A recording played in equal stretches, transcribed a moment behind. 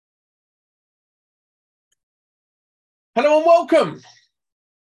Hello and welcome.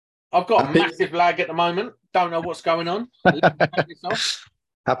 I've got a Happy, massive lag at the moment. Don't know what's going on.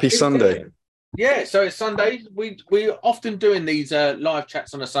 happy It's, Sunday. yeah, so it's Sunday. We're often doing these live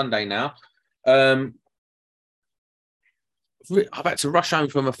chats on a Sunday now. Um, I've had to rush home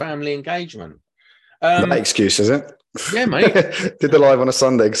from a family engagement. That excuse, is it? Yeah, mate. Did the live on a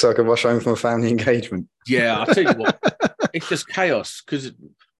Sunday so I could rush home from a family engagement. Yeah, I'll tell you what, it's just chaos because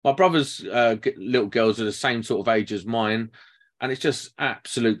my brother's little girls are the same sort of age as mine, and it's just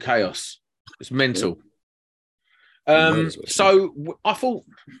absolute chaos. It's mental. I thought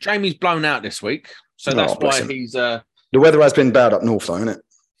Jamie's blown out this week, so that's Bless why him. he's. The weather has been bad up north, though, hasn't it?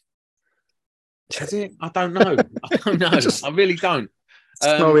 Has it? I don't know. I don't know. I really don't.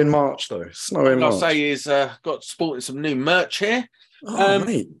 Snow in March, though. Snow in I'll March. say is got sporting some new merch here.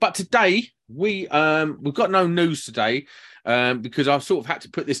 Mate. But today we've got no news today because I sort of had to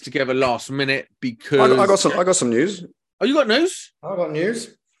put this together last minute because I got some news. Oh, you got news? I got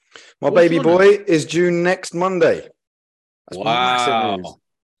news. My What's baby your boy news? is due next Monday. That's massive Wow. news.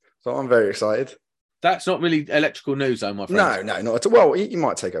 So I'm very excited. That's not really electrical news, though, my friend. No, not at all. Well, he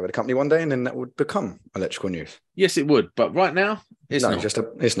might take over the company one day, and then that would become electrical news. Yes, it would, but right now it's not.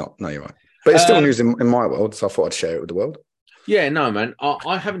 It's not. No, you're right. But it's still news in my world, so I thought I'd share it with the world. Yeah, no, man.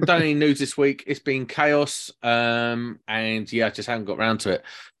 I haven't done any news this week. It's been chaos. And yeah, I just haven't got around to it.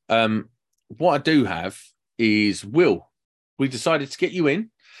 What I do have is Will. We decided to get you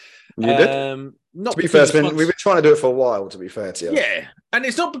in. You did? Not to be fair, we've been trying to do it for a while, to be fair to you. Yeah. And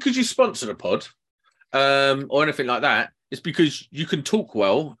it's not because you sponsored a pod or anything like that. It's because you can talk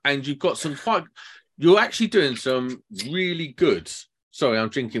well and you've got you're actually doing some really good. Sorry, I'm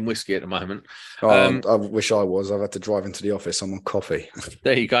drinking whiskey at the moment. I wish I was. I've had to drive into the office. I'm on coffee.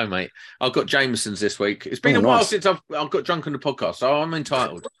 There you go, mate. I've got Jameson's this week. It's been a while since I've got drunk on the podcast, so I'm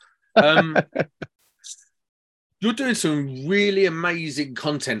entitled. You're doing some really amazing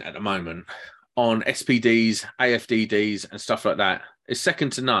content at the moment on SPDs, AFDDs, and stuff like that. It's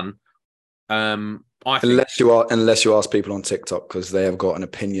second to none. Unless you ask people on TikTok, because they have got an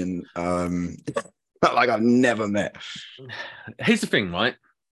opinion like I've never met. Here's the thing, right?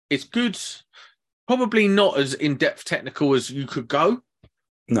 It's good, probably not as in-depth technical as you could go.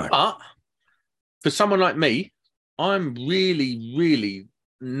 No. But for someone like me, I'm really, really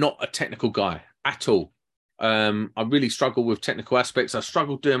not a technical guy at all. I really struggle with technical aspects. I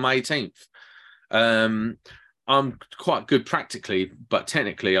struggled doing my 18th. I'm quite good practically, but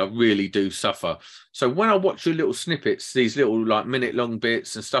technically I really do suffer. So when I watch your little snippets, these little like minute-long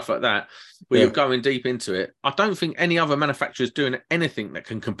bits and stuff like that, where you're going deep into it, I don't think any other manufacturer is doing anything that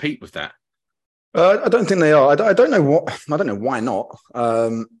can compete with that. I don't think they are. I don't know why not.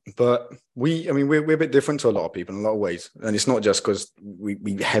 But we're a bit different to a lot of people in a lot of ways, and it's not just because we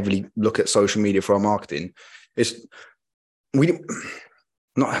heavily look at social media for our marketing. It's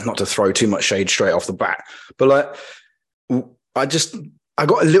not to throw too much shade straight off the bat, but like I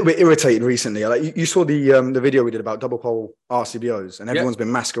got a little bit irritated recently. Like you saw the video we did about double pole RCBOs, and everyone's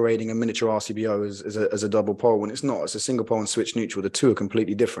been masquerading a miniature RCBO as a double pole when it's not. It's a single pole and switch neutral. The two are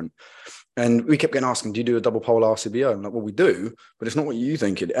completely different. And we kept getting asking, do you do a double pole RCBO? I'm like, well, we do, but it's not what you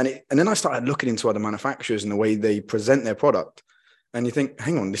think it. And then I started looking into other manufacturers and the way they present their product. And you think,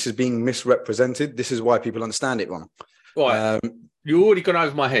 hang on, this is being misrepresented. This is why people understand it wrong. Right. You already gone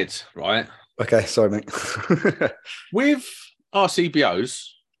over my head, right? Okay, sorry, mate. With RCBOs,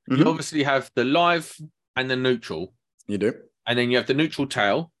 you obviously have the live and the neutral. You do. And then you have the neutral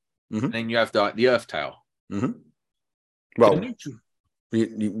tail. And then you have the earth tail. Well,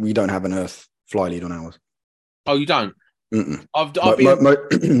 we don't have an earth fly lead on ours. Oh, you don't?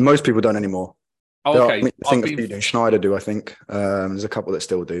 Most people don't anymore. Oh, okay. I think a few do. Schneider do, I think. There's a couple that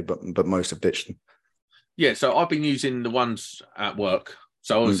still do, but most have ditched them. Yeah, so I've been using the ones at work.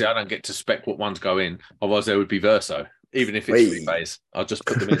 So obviously I don't get to spec what ones go in. Otherwise there would be Verso. Even if it's 3-phase, I'll just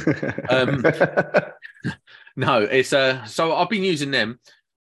put them in. No, it's so I've been using them.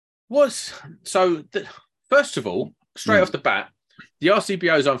 First of all, straight off the bat, the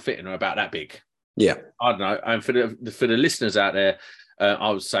RCBOs I'm fitting are about that big. Yeah. I don't know. And for the listeners out there,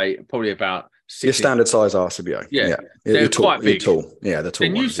 I would say probably about 6 your standard size RCBO. Yeah. They're quite big. Tall. Yeah, they're tall.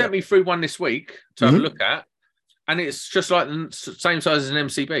 Then you sent me through one this week to have a look at, and it's just like the same size as an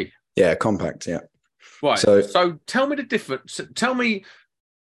MCB. Yeah, compact, yeah. Right. So tell me the difference. Tell me,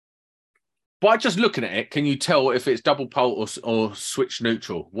 by just looking at it, can you tell if it's double pole or switch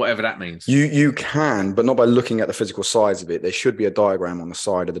neutral, whatever that means? You can, but not by looking at the physical size of it. There should be a diagram on the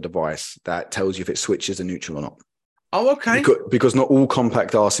side of the device that tells you if it switches a neutral or not. Oh, okay. Because not all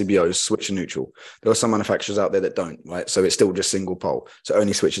compact RCBOs switch to neutral. There are some manufacturers out there that don't, right? So it's still just single pole. So it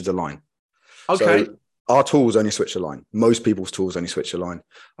only switches the line. Okay. So our tools only switch a line. Most people's tools only switch a line.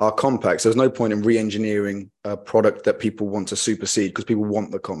 Our compacts, there's no point in re-engineering a product that people want to supersede, because people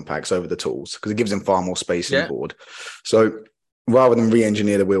want the compacts over the tools because it gives them far more space in board. So rather than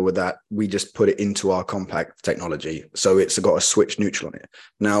re-engineer the wheel with that, we just put it into our compact technology. So it's got a switch neutral on it.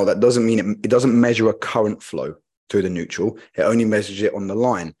 Now, that doesn't mean it doesn't measure a current flow through the neutral. It only measures it on the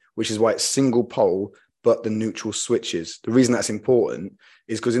line, which is why it's single pole, but the neutral switches. The reason that's important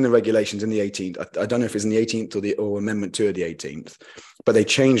is because in the regulations in the 18th, I don't know if it's in the 18th or Amendment 2 of the 18th, but they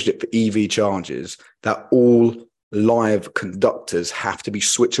changed it for EV chargers that all live conductors have to be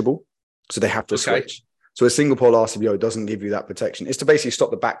switchable. So they have to switch. So a single pole RCBO doesn't give you that protection. It's to basically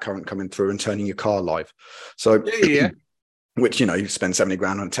stop the back current coming through and turning your car live. So which, you know, you spend 70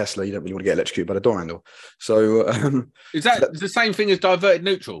 grand on a Tesla, you don't really want to get electrocuted by the door handle. So is that the same thing as diverted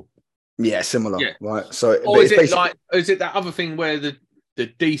neutral? Yeah, similar. Yeah. Right. So or is it like, is it that other thing where the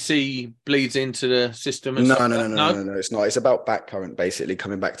DC bleeds into the system? And no, it's not. It's about back current basically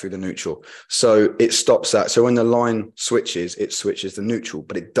coming back through the neutral. So it stops that. So when the line switches, it switches the neutral,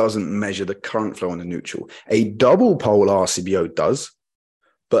 but it doesn't measure the current flow on the neutral. A double pole RCBO does,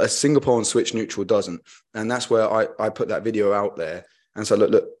 but a single pole and switch neutral doesn't. And that's where I put that video out there. And so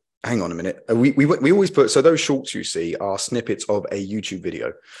look, hang on a minute. We always put, so those shorts you see are snippets of a YouTube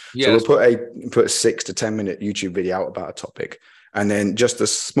video. Yeah, so we'll put a 6 to 10 minute YouTube video out about a topic. And then just the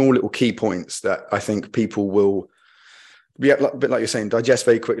small little key points that I think people will be a bit like you're saying, digest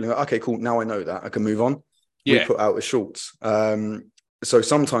very quickly. Like, okay, cool. Now I know that I can move on. Yeah. We put out the shorts. So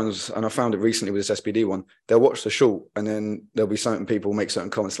sometimes, and I found it recently with this SPD one, they'll watch the short and then there'll be certain people make certain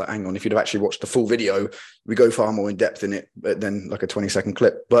comments like, hang on, if you'd have actually watched the full video, we go far more in depth in it than like a 20-second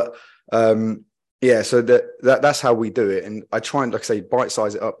clip. But yeah, so that's how we do it. And I try and, like I say, bite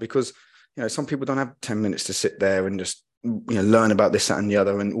size it up because, you know, some people don't have 10 minutes to sit there and just, you know, learn about this, that, and the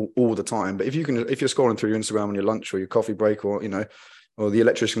other and all the time. But if you're scrolling through your Instagram on your lunch or your coffee break, or, you know, or the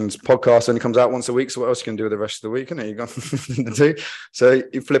electrician's podcast only comes out once a week, so what else you can do the rest of the week? And there you go. So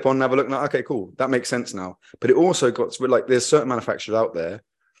you flip on and have a look and like, okay, cool, that makes sense now. But it also got like, there's certain manufacturers out there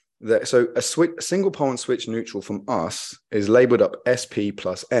that, so a single pole and switch neutral from us is labeled up SP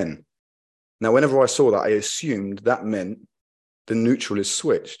plus N. Now, whenever I saw that, I assumed that meant the neutral is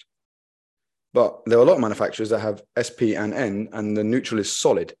switched. But there are a lot of manufacturers that have SP and N and the neutral is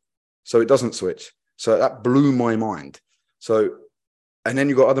solid. So it doesn't switch. So that blew my mind. So, and then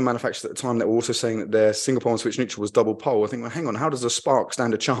you've got other manufacturers at the time that were also saying that their single pole and switch neutral was double pole. I think, well, hang on, how does a Spark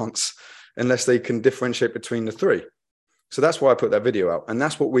stand a chance unless they can differentiate between the three? So that's why I put that video out. And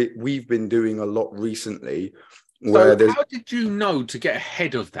that's what we've been doing a lot recently. Where so how did you know to get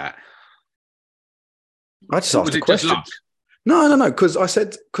ahead of that? I just asked a question. No. Because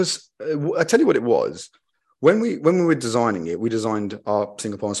I tell you what it was. When we were designing it, we designed our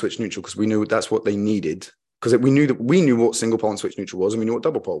single pole and switch neutral because we knew that's what they needed. Because we knew what single pole and switch neutral was, and we knew what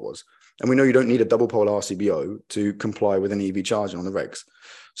double pole was. And we know you don't need a double pole RCBO to comply with an EV charging on the regs.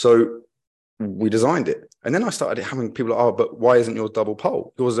 So we designed it. And then I started having people like, oh, but why isn't yours double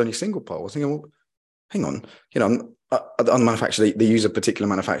pole? Yours is only single pole. I was thinking, well, hang on. You know, on the manufacturer, they use a particular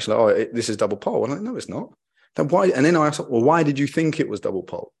manufacturer. Like, oh, this is double pole. I'm like, no, it's not. Then why? And then I asked, well, why did you think it was double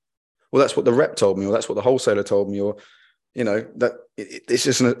pole? Well, that's what the rep told me, or that's what the wholesaler told me, or, you know, that it's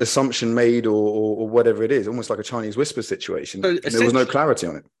just an assumption made, or whatever it is, almost like a Chinese whisper situation. So there was no clarity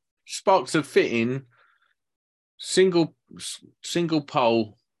on it. Sparks are fitting single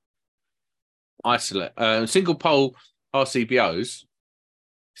pole isolate, single pole RCBOs,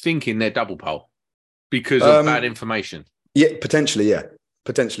 thinking they're double pole because of bad information. Yeah, potentially, yeah.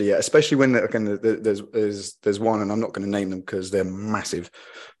 Especially when again there's one, and I'm not going to name them because they're massive.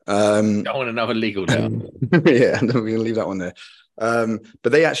 Don't want another legal now. Yeah, we're going to leave that one there.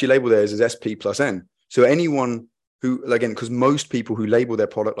 But they actually label theirs as SP plus N. So anyone who, again, because most people who label their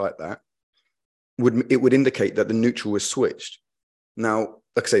product like that would indicate that the neutral was switched. Now,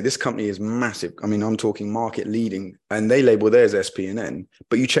 like I say, this company is massive. I mean, I'm talking market leading, and they label theirs SP and N.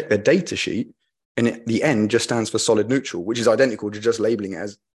 But you check their data sheet, and the N just stands for solid neutral, which is identical to just labeling it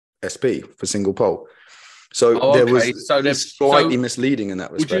as SP for single pole. So there was slightly misleading in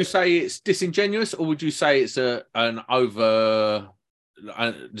that respect. Would you say it's disingenuous, or would you say it's it's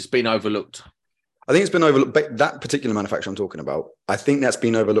been overlooked? I think it's been overlooked. But that particular manufacturer I'm talking about, I think that's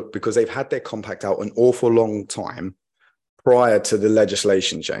been overlooked because they've had their compact out an awful long time prior to the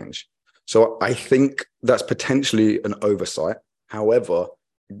legislation change. So I think that's potentially an oversight. However,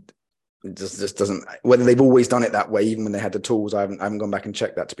 it just doesn't, whether they've always done it that way, even when they had the tools, I haven't gone back and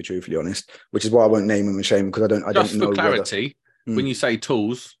checked that, to be truthfully honest, which is why I won't name them and shame, because I don't know. Just for clarity, when you say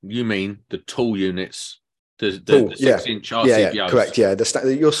tools, you mean the tool units the 6-inch RCBOs. Correct. Yeah,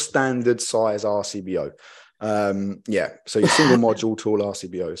 your standard size RCBO. So your single module tall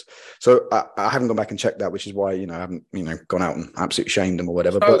RCBOs. So I haven't gone back and checked that, which is why I haven't gone out and absolutely shamed them or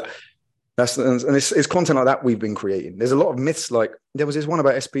whatever. But it's content like that we've been creating. There's a lot of myths. Like there was this one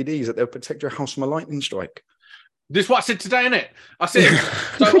about SPDs that they'll protect your house from a lightning strike. This is what I said today, innit? I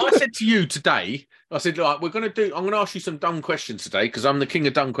said to you today, I said, like, I'm going to ask you some dumb questions today because I'm the king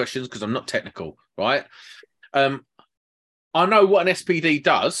of dumb questions because I'm not technical, right? I know what an SPD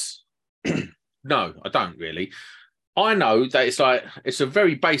does. No, I don't really. I know that it's a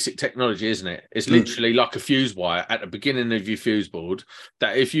very basic technology, isn't it? It's literally like a fuse wire at the beginning of your fuse board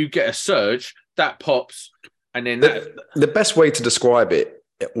that if you get a surge, that pops. And then the best way to describe it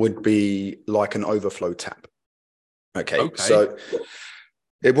would be like an overflow tap. Okay. So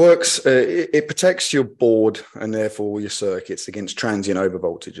it works, it protects your board and therefore your circuits against transient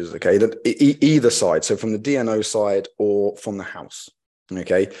overvoltages, okay? Either side, so from the DNO side or from the house,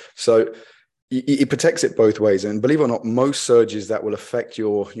 okay? So it protects it both ways. And believe it or not, most surges that will affect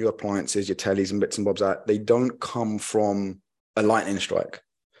your appliances, your tellies and bits and bobs, they don't come from a lightning strike.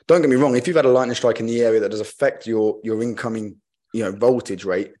 Don't get me wrong, if you've had a lightning strike in the area that does affect your incoming voltage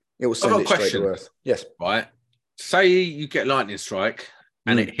rate, it will send it straight to earth. Yes. Right. Say you get lightning strike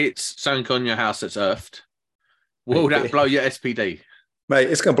and it hits something on your house that's earthed. Will that blow your SPD?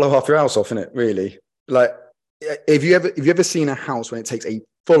 Mate, it's going to blow half your house off, isn't it? Really? Like, if you ever seen a house when it takes a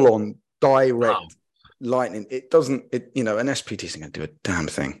full-on direct lightning, it doesn't. An SPD isn't going to do a damn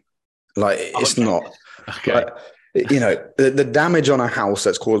thing. Like, it's not. Okay. Like, the damage on a house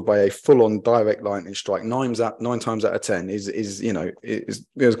that's caused by a full-on direct lightning strike, 9 times out of 10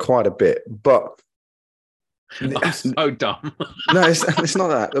 is quite a bit, but. I'm so dumb. No, it's not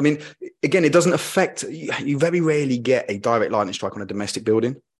that. I mean, again, it doesn't affect. You very rarely get a direct lightning strike on a domestic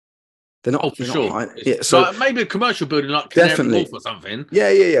building. They're not. For sure. So like maybe a commercial building like Canary Wharf or something.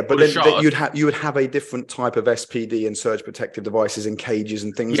 Yeah. But then you would have a different type of SPD and surge protective devices and cages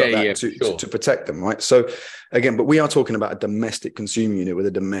and things like that to protect them, right? So again, but we are talking about a domestic consumer unit with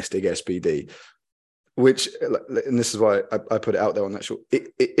a domestic SPD. Which, and this is why I put it out there on that show.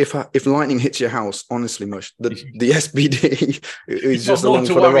 If lightning hits your house, honestly, Mush, the SPD is just along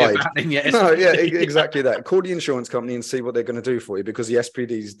for the ride. No, yeah, exactly that. Call the insurance company and see what they're going to do for you because the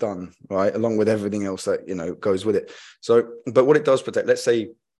SPD is done, right, along with everything else that goes with it. So, but what it does protect, let's say,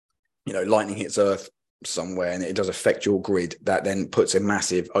 lightning hits Earth somewhere and it does affect your grid, that then puts a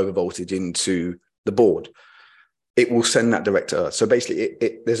massive overvoltage into the board. It will send that direct to Earth. So basically,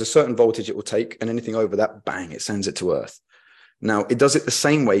 there's a certain voltage it will take, and anything over that, bang, it sends it to Earth. Now, it does it the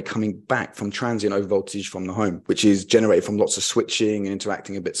same way coming back from transient overvoltage from the home, which is generated from lots of switching and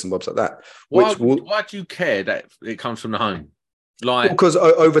interacting and bits and bobs like that. Why do you care that it comes from the home? Because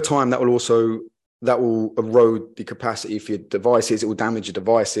over time, that will erode the capacity for your devices. It will damage your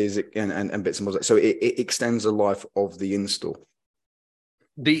devices and bits and bobs. So it extends the life of the install.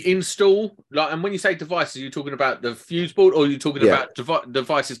 The install, and when you say devices, you're talking about the fuse board, or you're talking about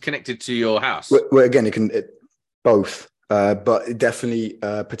devices connected to your house? Well, again, it can both, but it definitely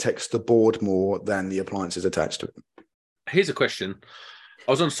protects the board more than the appliances attached to it. Here's a question: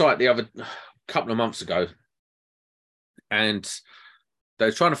 I was on site the couple of months ago, and they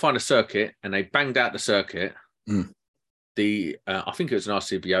were trying to find a circuit, and they banged out the circuit. I think it was an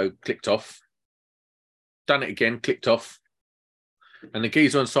RCBO, clicked off. Done it again, clicked off. And the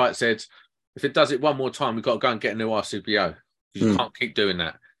geezer on site said, if it does it one more time, we've got to go and get a new RCBO. You can't keep doing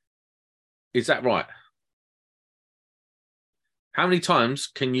that. Is that right? How many times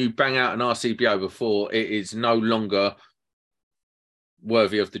can you bang out an RCBO before it is no longer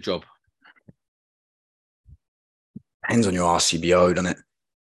worthy of the job? Depends on your RCBO, doesn't it?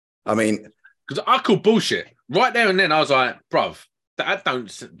 I mean... Because I call bullshit. Right there and then, I was like, bruv, that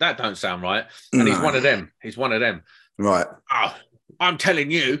don't sound right. And he's one of them. Right. Oh, I'm telling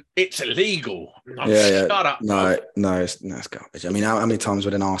you, it's illegal. Shut up. No, it's garbage. I mean, how many times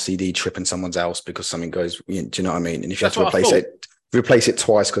would an RCD trip in someone's house because something goes? Do you know what I mean? And if you have to replace it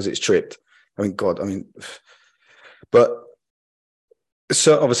twice because it's tripped. I mean, God. I mean, but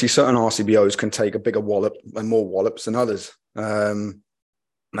obviously, certain RCBOs can take a bigger wallop and more wallops than others.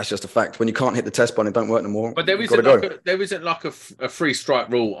 That's just a fact. When you can't hit the test button, it don't work no more. But there isn't like a free strike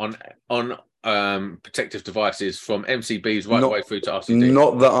rule on protective devices from MCBs right away through to RCD.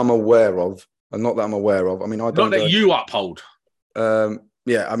 Not that I'm aware of. I mean, I don't. Not that you uphold.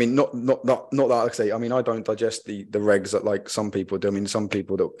 Yeah, I mean, not that I say. I mean, I don't digest the regs that like some people do. I mean, some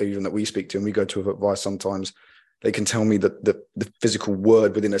people that we speak to and we go to advice sometimes, They can tell me the physical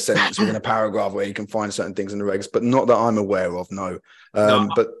word within a sentence, within a paragraph, where you can find certain things in the regs, but not that I'm aware of. No,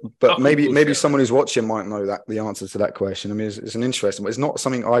 but maybe someone who's watching might know that the answer to that question. I mean, it's an interesting, but it's not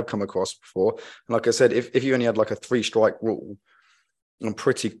something I've come across before. And like I said, if you only had like a 3-strike rule, I'm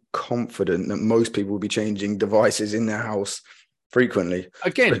pretty confident that most people will be changing devices in their house frequently.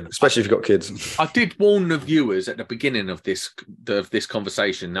 Again, especially if you've got kids. I did warn the viewers at the beginning of this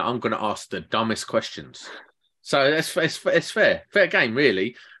conversation that I'm going to ask the dumbest questions. So it's fair game,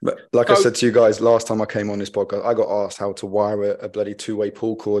 really. But like I said to you guys last time I came on this podcast, I got asked how to wire a bloody 2-way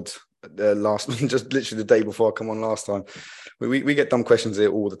pull cord just literally the day before I come on last time. We get dumb questions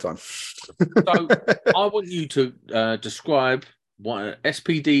here all the time. So I want you to describe what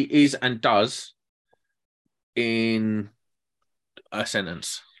SPD is and does in a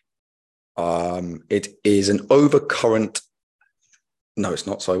sentence. It is an overcurrent. No, it's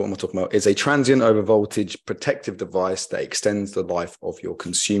not. Sorry, what am I talking about? It's a transient overvoltage protective device that extends the life of your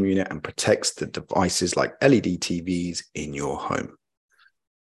consumer unit and protects the devices like LED TVs in your home.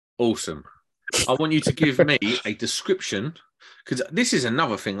 Awesome. I want you to give me a description, because this is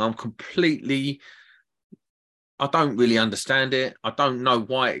another thing I don't really understand it. I don't know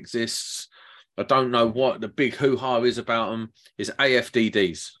why it exists. I don't know what the big hoo-ha is about them. It's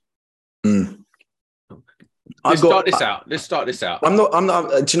AFDDs. Let's start this out. I'm not.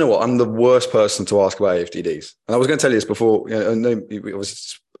 Do you know what? I'm the worst person to ask about AFDDs. And I was going to tell you this before. We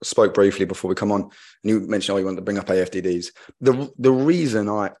obviously spoke briefly before we come on, and you mentioned you wanted to bring up AFDDs. The reason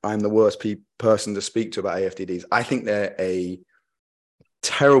I'm the worst person to speak to about AFDDs, I think they're a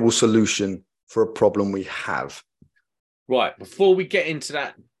terrible solution for a problem we have. Right. Before we get into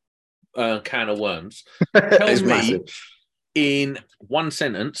that can of worms, tell me massive. In one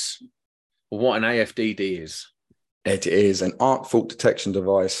sentence what an AFDD is. It is an arc fault detection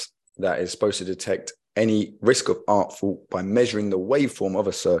device that is supposed to detect any risk of arc fault by measuring the waveform of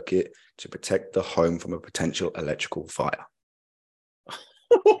a circuit to protect the home from a potential electrical fire.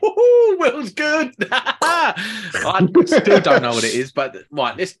 Will's good. I still don't know what it is, but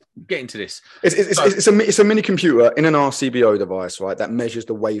right, let's get into this. It's a mini computer in an RCBO device, right, that measures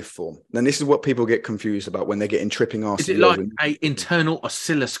the waveform. And this is what people get confused about when they're getting tripping RCBO. Is it like an internal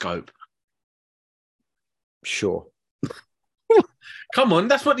oscilloscope? Sure. Come on,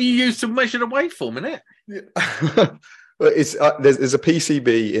 that's what you use to measure the waveform, isn't it? Yeah. It's there's a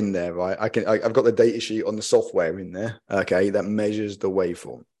PCB in there, right? I've got the data sheet on the software in there, okay, that measures the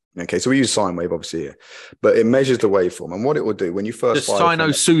waveform. Okay, so we use sine wave obviously here, but it measures the waveform, and what it will do when you first the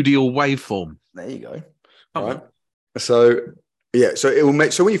sinusoidal waveform. There you go. All right. So yeah, so it will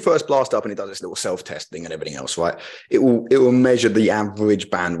make when you first blast up and it does this little self-testing and everything else, right? It will measure the average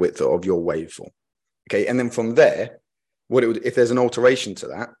bandwidth of your waveform. Okay, and then from there, if there's an alteration to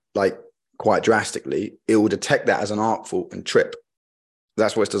that, like quite drastically, it will detect that as an arc fault and trip.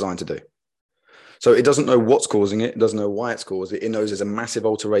 That's what it's designed to do. So it doesn't know what's causing it. It doesn't know why it's caused it. It knows there's a massive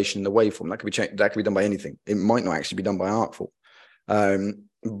alteration in the waveform. That could be done by anything. It might not actually be done by arc fault.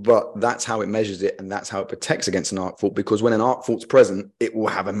 But that's how it measures it, and that's how it protects against an arc fault, because when an arc fault's present, it will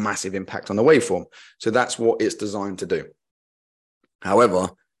have a massive impact on the waveform. So that's what it's designed to do. However,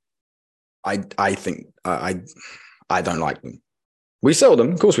 I think I don't like them. We sell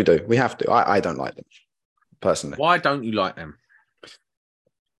them, of course we do. We have to. I don't like them personally. Why don't you like them?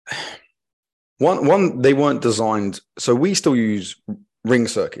 One, they weren't designed. So we still use ring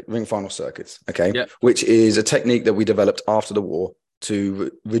final circuits, okay, yep. Which is a technique that we developed after the war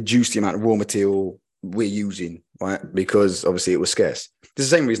to reduce the amount of raw material we're using, right? Because obviously it was scarce. It's the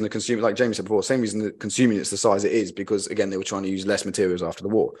same reason the consumer, like James said before, same reason the consumer unit's the size it is, because again, they were trying to use less materials after the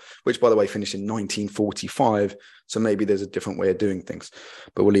war, which by the way, finished in 1945. So maybe there's a different way of doing things,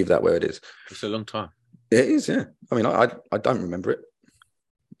 but we'll leave that where it is. It's a long time. It is, yeah. I mean, I don't remember it.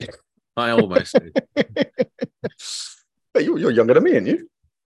 I almost do. Hey, you're younger than me, aren't you?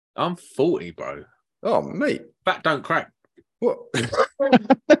 I'm 40, bro. Oh, mate. Fat don't crack. What?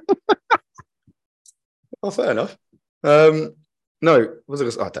 Oh, fair enough. No,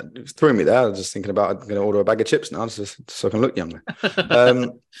 it threw me there. I was just thinking about I'm going to order a bag of chips now, just so I can look younger.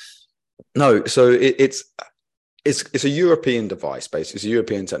 No, so it's a European device, basically. It's a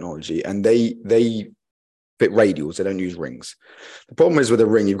European technology, and they fit radials. They don't use rings. The problem is with a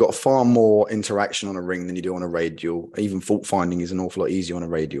ring, you've got far more interaction on a ring than you do on a radial. Even fault finding is an awful lot easier on a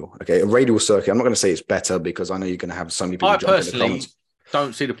radial. Okay, a radial circuit, I'm not going to say it's better, because I know you're going to have so many people. I personally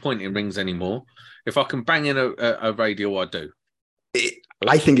don't see the point in rings anymore. If I can bang in a radial, I do.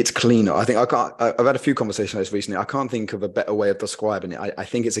 I think it's cleaner. I think I've had a few conversations on this recently. I can't think of a better way of describing it. I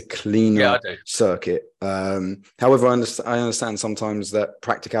think it's a Yeah, cleaner I do. circuit. However, I understand sometimes that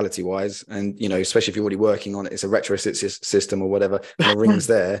practicality wise, and especially if you're already working on it, it's a retrofit system or whatever, and the ring's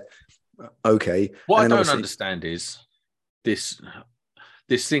there. Okay. What And I then don't understand is this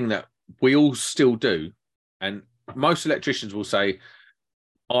thing that we all still do, and most electricians will say,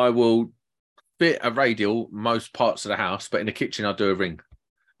 I will fit a radial most parts of the house, but in the kitchen I'll do a ring.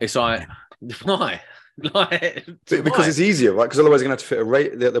 It's like, why? Because it's easier, right? Because otherwise you're gonna have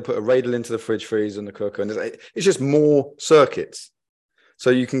to fit they'll put a radial into the fridge freezer and the cooker, and it's just more circuits. So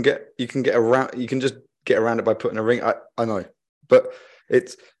you can just get around it by putting a ring. I know, but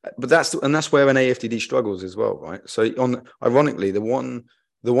that's where an AFDD struggles as well, right? So ironically, the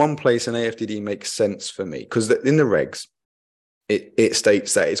one place an AFDD makes sense for me, because in the regs it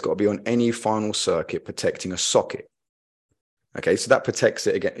states that it's got to be on any final circuit protecting a socket. Okay, so that protects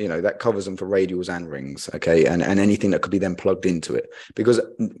it again, that covers them for radials and rings, okay, and anything that could be then plugged into it, because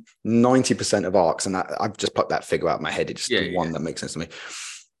 90% of arcs, and I've just put that figure out of my head, it's just one that makes sense to me,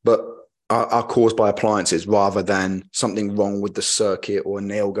 but are caused by appliances rather than something wrong with the circuit or a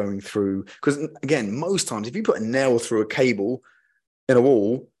nail going through. Because again, most times if you put a nail through a cable in a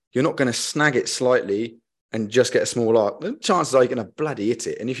wall, you're not going to snag it slightly and just get a small arc. The chances are you're going to bloody hit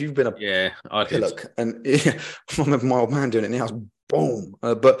it. And if you've been I pillock, and I remember my old man doing it in the house, boom.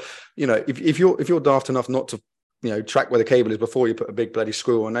 But if you're daft enough not to track where the cable is before you put a big bloody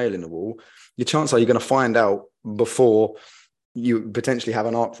screw or nail in the wall, your chances are you're going to find out before you potentially have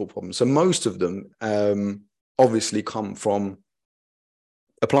an arcful problem. So most of them obviously come from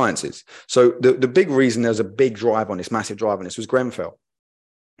appliances. So the big reason there's a big drive on this, massive drive on this, was Grenfell.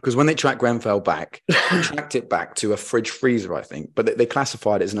 Because when they tracked Grenfell back, they tracked it back to a fridge freezer, I think, but they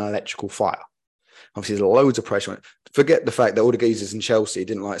classified it as an electrical fire. Obviously, there's loads of pressure on it. Forget the fact that all the geezers in Chelsea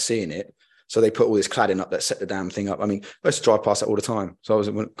didn't like seeing it, so they put all this cladding up that set the damn thing up. I mean, I used to drive past it all the time. So I was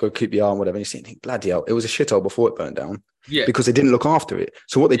going to go keep the arm, whatever, and you see and think, bloody hell, it was a shithole before it burned down. Yeah. Because they didn't look after it.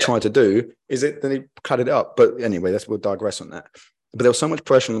 So what they tried to do is then they cladded it up. But anyway, we'll digress on that. But there was so much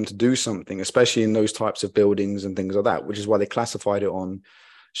pressure on them to do something, especially in those types of buildings and things like that, which is why they classified it on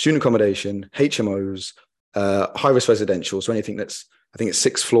student accommodation, HMOs, high-risk residential, so anything that's, I think it's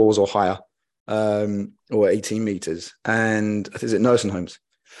 6 floors or higher, or 18 meters, and is it nursing homes,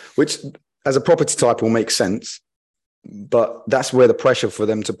 which as a property type will make sense, but that's where the pressure for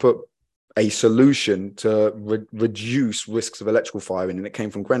them to put a solution to reduce risks of electrical firing, and it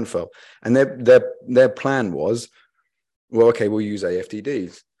came from Grenfell, and their plan was, well, okay, we'll use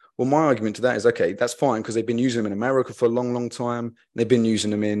AFDDs. Well, my argument to that is, okay, that's fine, because they've been using them in America for a long, long time. They've been using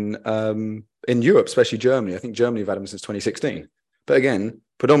them in Europe, especially Germany. I think Germany have had them since 2016. But again,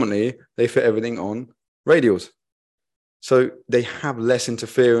 predominantly, they fit everything on radials. So they have less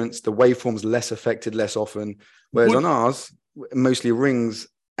interference. The waveform's less affected less often. Whereas on ours, mostly rings,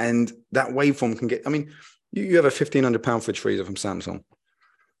 and that waveform can get, I mean, you have a £1,500 fridge freezer from Samsung,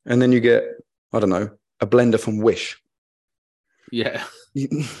 and then you get, I don't know, a blender from Wish. Yeah. Do you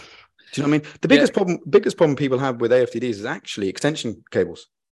know what I mean? The biggest problem people have with AFDDs is actually extension cables.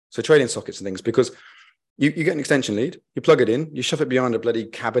 So trading sockets and things, because you get an extension lead, you plug it in, you shove it behind a bloody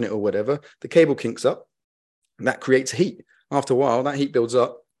cabinet or whatever, the cable kinks up, and that creates heat. After a while, that heat builds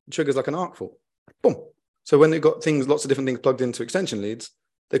up, triggers like an arc fault. Boom. So when they've got lots of different things plugged into extension leads,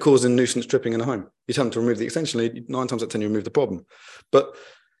 they're causing nuisance tripping in the home. You tell them to remove the extension lead, 9 times out of 10 you remove the problem. But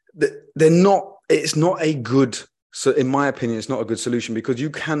it's not a good, so in my opinion, it's not a good solution, because you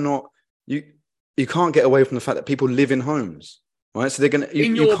can't get away from the fact that people live in homes, right? So you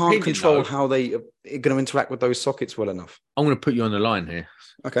can't control how they are going to interact with those sockets well enough. I'm going to put you on the line here.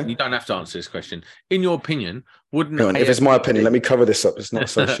 Okay. You don't have to answer this question. In your opinion, if it's my opinion, let me cover this up. It's not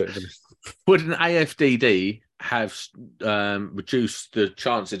associated with this. Would an AFDD have reduced the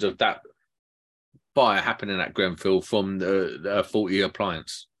chances of that fire happening at Grenfell from the faulty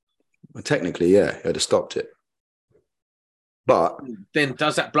appliance? Well, technically, yeah, it would have stopped it. But then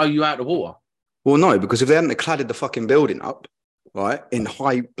does that blow you out of the water? Well, no, because if they hadn't cladded the fucking building up, right, in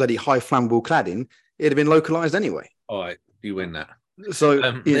high flammable cladding, it'd have been localized anyway. All right, you win that. So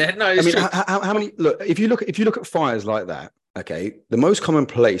I mean, how many? Look, if you look at fires like that, okay, the most common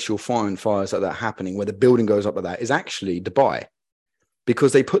place you'll find fires like that happening, where the building goes up like that, is actually Dubai,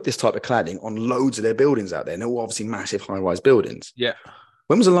 because they put this type of cladding on loads of their buildings out there, and they're all obviously massive high-rise buildings. Yeah.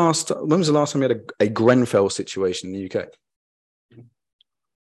 When was the last time we had a Grenfell situation in the UK?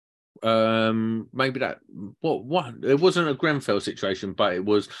 Maybe that what it wasn't a Grenfell situation, but it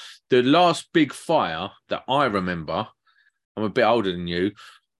was the last big fire that I remember. I'm a bit older than you.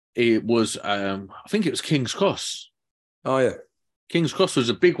 It was I think it was King's Cross. Oh yeah. King's Cross was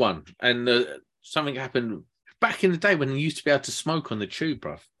a big one, and something happened back in the day when you used to be able to smoke on the tube,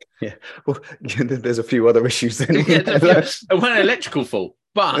 bro. Yeah, well, there's a few other issues then. It wasn't an electrical fault,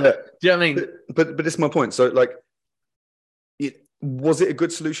 but do you know what I mean? But it's my point. So, like, was it a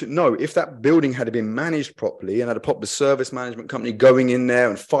good solution? No. If that building had been managed properly and had a proper service management company going in there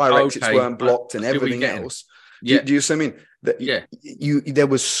and fire exits weren't blocked and everything else, do you see what I mean? That there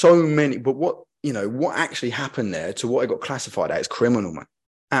was so many, but what actually happened there to what it got classified as criminal, man,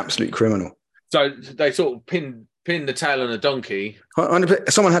 absolute criminal. So they sort of pinned the tail on a donkey.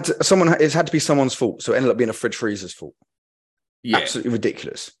 It had to be someone's fault, so it ended up being a fridge freezer's fault. Yeah, absolutely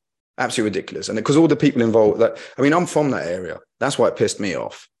ridiculous. Absolutely ridiculous. And because all the people involved, I'm from that area. That's why it pissed me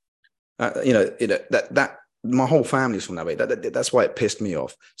off. That my whole family's from that way. That's why it pissed me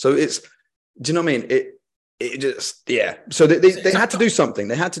off. So do you know what I mean? It just, yeah. So they had to do something.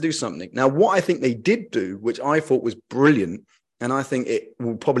 They had to do something. Now, what I think they did do, which I thought was brilliant, and I think it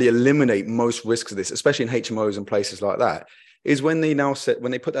will probably eliminate most risks of this, especially in HMOs and places like that, is when they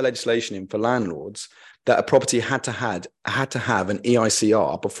put that legislation in for landlords, that a property had to have an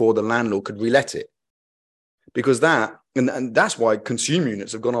EICR before the landlord could relet it, because and that's why consumer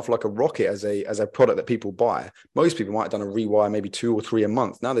units have gone off like a rocket as a product that people buy. Most people might have done a rewire maybe 2 or 3 a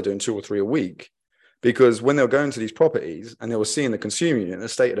month. Now they're doing 2 or 3 a week, because when they were going to these properties and they were seeing the consumer unit and the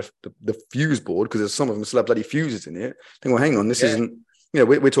state of the fuse board, because some of them still have bloody fuses in it, they go, hang on, this isn't.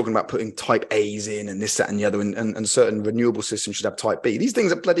 We're talking about putting type A's in and this, that, and the other, and certain renewable systems should have type B. These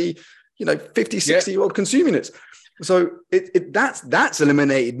things are bloody 50, 60-year-old consumer units. So that's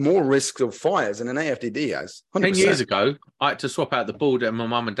eliminated more risks of fires than an AFDD has. 100%. 10 years ago, I had to swap out the board at my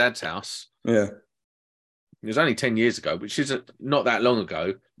mum and dad's house. Yeah. It was only 10 years ago, which isn't not that long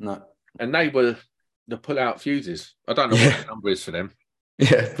ago. No. And they were the pull-out fuses. I don't know what the number is for them.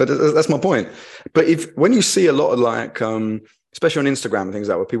 Yeah, but that's my point. But when you see a lot of especially on Instagram and things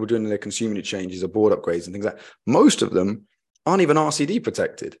like that, where people doing their consumer unit changes or board upgrades and things like that, most of them aren't even RCD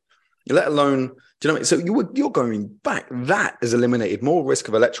protected. Let alone, do you know what I mean? So you're going back. That has eliminated more risk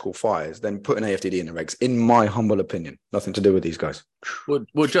of electrical fires than putting AFDD in the regs, in my humble opinion. Nothing to do with these guys.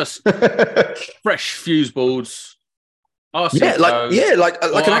 We're just fresh fuse boards. RCD, like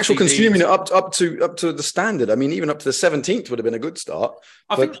an actual consumer unit up to the standard. I mean, even up to the 17th would have been a good start.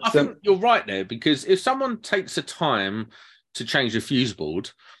 I think you're right there, because if someone takes the time to change a fuse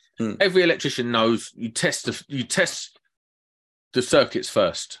board, every electrician knows you test the circuits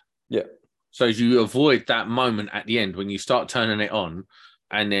first. Yeah. So you avoid that moment at the end when you start turning it on,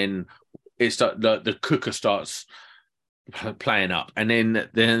 and then the cooker starts playing up, and then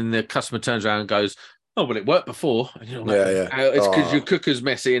the customer turns around and goes, "Oh, well, it worked before." And you're like, it's because your cooker's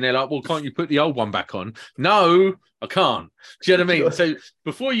messy, and they're like, "Well, can't you put the old one back on?" No, I can't. Do you know what I mean? So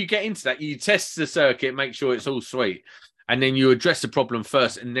before you get into that, you test the circuit, make sure it's all sweet, and then you address the problem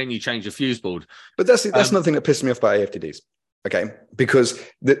first, and then you change the fuse board. But that's another thing that pissed me off about AFDDs. Okay, because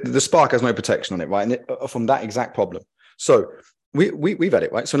the spark has no protection on it, right? And from that exact problem. So we've had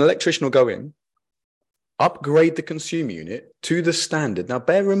it, right? So an electrician will go in, upgrade the consumer unit to the standard. Now,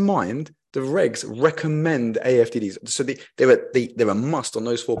 bear in mind, the regs recommend AFDDs. So they're a must on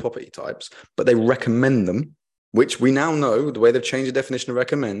those 4 property types, but they recommend them, which we now know the way they've changed the definition of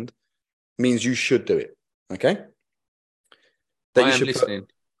recommend means you should do it. Okay? I am listening.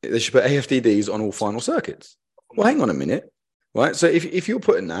 They should put AFDDs on all final circuits. Well, hang on a minute. Right. So if you're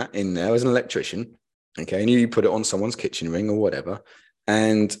putting that in there as an electrician, okay, and you put it on someone's kitchen ring or whatever,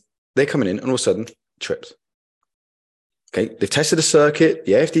 and they're coming in and all of a sudden trips. Okay. They've tested the circuit.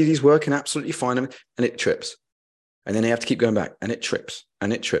 The AFDD is working absolutely fine, and it trips. And then they have to keep going back, and it trips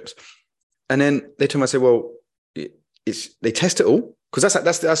and it trips. And then they turn around and say, well, they test it all, because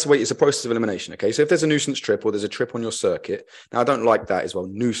that's the way it's a process of elimination. Okay. So if there's a nuisance trip or there's a trip on your circuit, now I don't like that as well.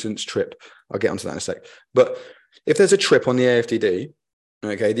 Nuisance trip. I'll get onto that in a sec. But if there's a trip on the AFDD,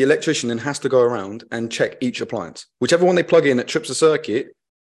 okay, the electrician then has to go around and check each appliance. Whichever one they plug in that trips the circuit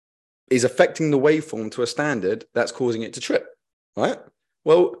is affecting the waveform to a standard that's causing it to trip, right?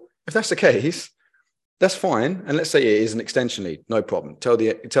 Well, if that's the case, that's fine. And let's say it is an extension lead, no problem. Tell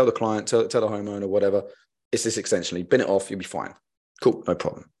the client, tell the homeowner, whatever, it's this extension lead, bin it off, you'll be fine. Cool, no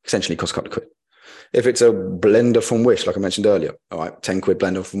problem. Extension lead costs a couple of quid. If it's a blender from Wish, like I mentioned earlier, all right, 10 quid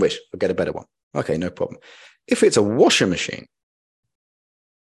blender from Wish, I'll get a better one. Okay, no problem. If it's a washing machine,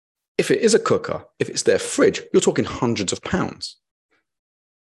 if it is a cooker, if it's their fridge, you're talking hundreds of pounds.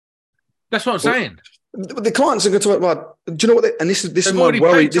 That's what I'm saying. The clients are going to talk about, do you know what? And this is my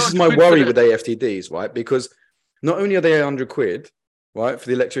worry. This is my worry with AFDDs, right? Because not only are they 100 quid, right, for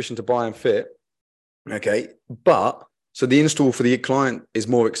the electrician to buy and fit, okay, but so the install for the client is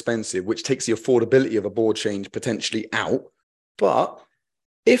more expensive, which takes the affordability of a board change potentially out. But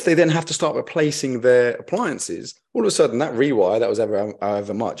if they then have to start replacing their appliances, all of a sudden that rewire that was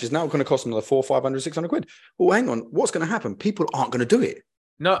however much is now going to cost them another 400, 500, 600 quid. Well, hang on, what's going to happen? People aren't going to do it.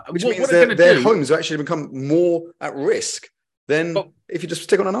 No, which what means they're their do, homes actually become more at risk than if you just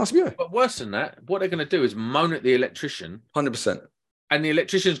stick on an RCBO. But worse than that, what they're going to do is moan at the electrician. 100%. And the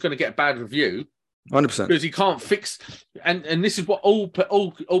electrician's going to get a bad review. 100%. Because he can't fix. And this is what all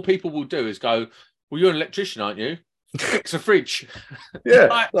people will do is go, well, you're an electrician, aren't you? Fix a fridge.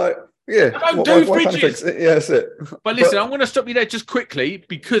 Yeah. Yeah. I don't do fridges. Yeah, that's it. But listen, I'm going to stop you there just quickly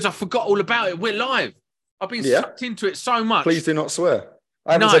because I forgot all about it. We're live. I've been sucked into it so much. Please do not swear.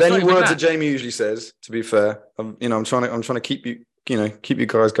 I haven't said any words that Jamie usually says, to be fair. I'm trying to keep you, keep you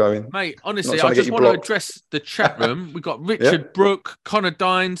guys going. Mate, honestly, I just want to address the chat room. We've got Richard Brooke, Connor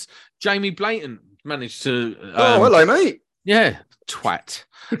Dines, Jamie Blayton managed to... hello, mate. Yeah, twat.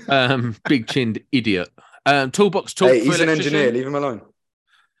 Big chinned idiot. Toolbox Talk. Hey, he's an engineer. Leave him alone.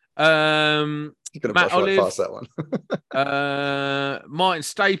 He's going to brush right past that one. Martin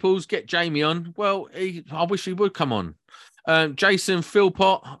Staples, get Jamie on. Well, I wish he would come on. Jason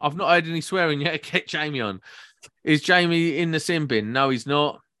Philpott, I've not heard any swearing yet. Get Jamie on. Is Jamie in the sin bin? No, he's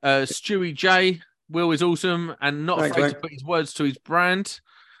not. Stewie J, Will is awesome and not afraid to put his words to his brand.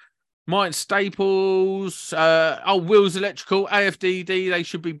 Martin Staples, Will's Electrical, AFDD, they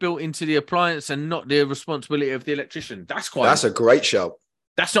should be built into the appliance and not the responsibility of the electrician. That's a great shout.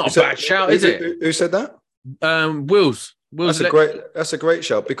 That's not a bad shout, is it? Who said that? Will's that's a great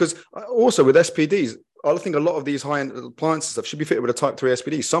shout, because also with SPDs, I think a lot of these high-end appliances stuff should be fitted with a Type 3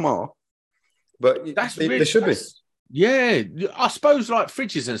 SPD. Some are, but they should be. Yeah, I suppose like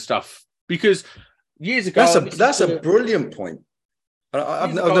fridges and stuff, because years ago... That's a brilliant point.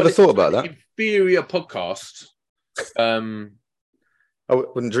 I've never thought about that. Inferior podcast. I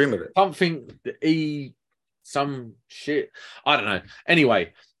wouldn't dream of it. Some shit. I don't know.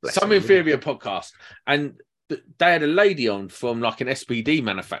 Anyway, some inferior podcast. And they had a lady on from like an SPD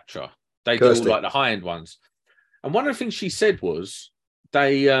manufacturer. They do all like the high-end ones. And one of the things she said was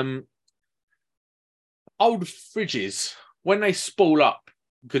they old fridges, when they spool up,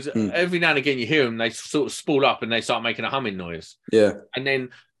 because every now and again you hear them, they sort of spool up and they start making a humming noise. Yeah. And then,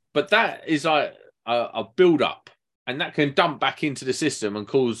 but that is like a build up, and that can dump back into the system and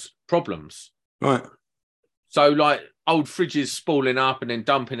cause problems. Right. So like old fridges spooling up and then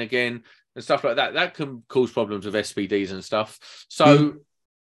dumping again and stuff like that, that can cause problems with SPDs and stuff. So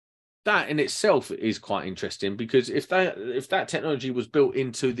that in itself is quite interesting, because if that technology was built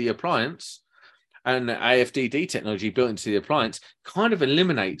into the appliance, and the AFDD technology built into the appliance, kind of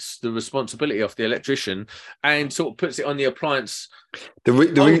eliminates the responsibility of the electrician and sort of puts it on the appliance.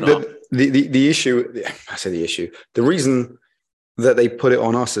 The issue, I say the issue, the reason that they put it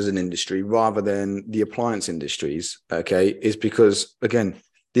on us as an industry rather than the appliance industries, okay, is because, again,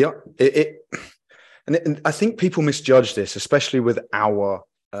 and I think people misjudge this, especially with our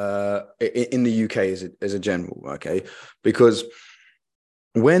in the UK as a general, okay, because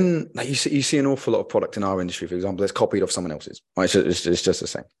when you see an awful lot of product in our industry, for example, that's copied off someone else's, right? It's just the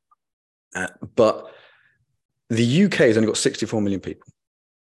same. But the UK has only got 64 million people.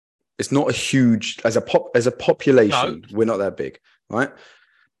 It's not a huge, as a population, we're not that big, right?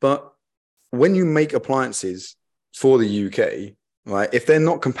 But when you make appliances for the UK, right, if they're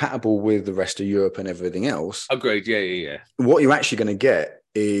not compatible with the rest of Europe and everything else, agreed, yeah. What you're actually going to get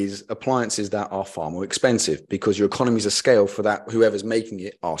is appliances that are far more expensive, because your economies of scale for that, whoever's making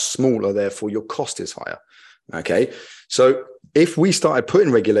it, are smaller, therefore your cost is higher. Okay. So if we started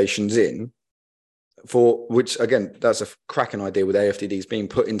putting regulations in for which, again, that's a cracking idea with AFDDs being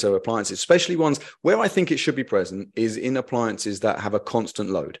put into appliances, especially ones where I think it should be present is in appliances that have a constant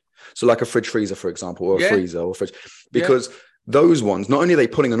load. So like a fridge freezer, for example, or a freezer or a fridge, because those ones, not only are they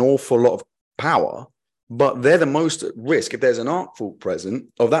putting an awful lot of power, but they're the most at risk if there's an arc fault present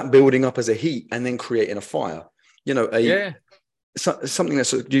of that building up as a heat and then creating a fire. Something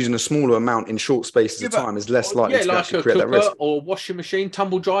that's using a smaller amount in short spaces of time is less likely to actually create that risk. Or washing machine,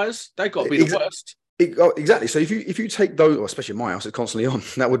 tumble dryers, they've got to be the worst. Exactly. So if you take those, or especially in my house, it's constantly on.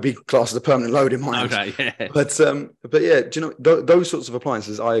 That would be classed as a permanent load in my house. Okay, yeah. But yeah, do you know those sorts of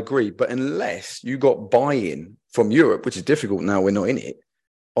appliances? I agree. But unless you got buy-in from Europe, which is difficult now, we're not in it,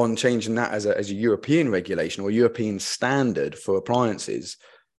 on changing that as a European regulation or European standard for appliances,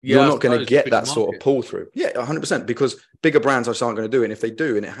 you're not going to get that sort of pull through. Yeah, 100%, because bigger brands aren't going to do it. And if they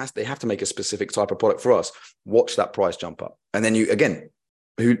do, and they have to make a specific type of product for us, watch that price jump up. And then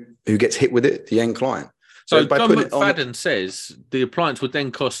who gets hit with it? The end client. So John McFadden says the appliance would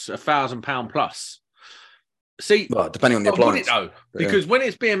then cost £1,000 plus. See, depending on the appliance, because when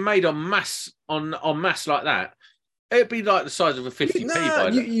it's being made on mass like that, It'd be like the size of a 50p. Nah,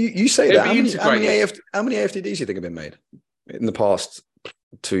 you say It'd that. be How many AFDDs do you think have been made in the past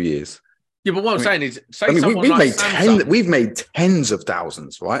 2 years? Yeah, but what I'm saying is, we've made tens of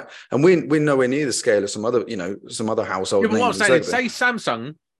thousands, right? And we're nowhere near the scale of some other household names. Yeah, but what I'm saying is, say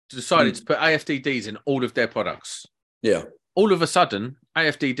Samsung decided to put AFDDs in all of their products. Yeah. All of a sudden,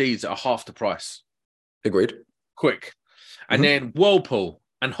 AFDDs are half the price. Agreed. Quick. And then Whirlpool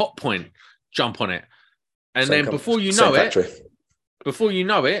and Hotpoint jump on it. And then before you know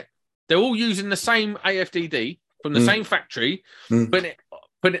it, they're all using the same AFDD from the same factory, but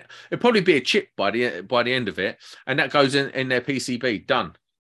it'll probably be a chip by the end of it, and that goes in their PCB. Done.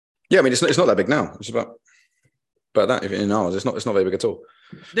 Yeah, I mean it's not that big now. It's about that. If in ours, it's not very big at all.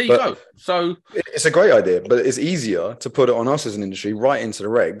 There you go. So it's a great idea, but it's easier to put it on us as an industry right into the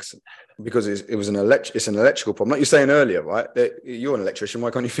regs because it's an electrical problem. Like you were saying earlier, right? You're an electrician.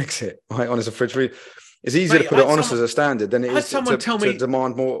 Why can't you fix it? Right on as a fridge. It's easier to put it on us as a standard than it is to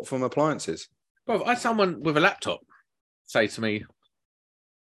demand more from appliances. Bro, I had someone with a laptop say to me,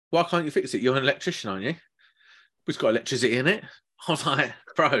 "Why can't you fix it? You're an electrician, aren't you? It's got electricity in it." I was like,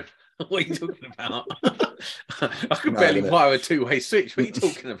 "Bro, what are you talking about? I could barely wire a two-way switch. What are you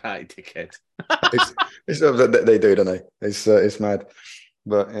talking about, you dickhead?" They do, don't they? It's mad.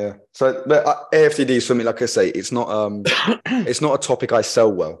 But yeah. So AFDDs for me, like I say, it's not a topic I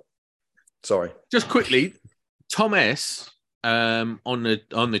sell well. Sorry. Just quickly, Tom S on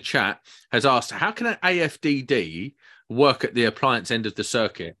the chat has asked, how can an AFDD work at the appliance end of the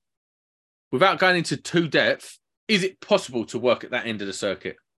circuit? Without going into too depth, is it possible to work at that end of the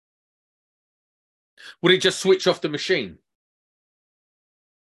circuit? Would it just switch off the machine?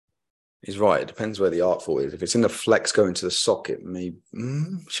 He's right. It depends where the arc fault is. If it's in the flex going to the socket, maybe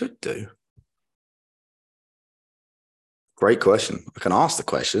should do. Great question. I can ask the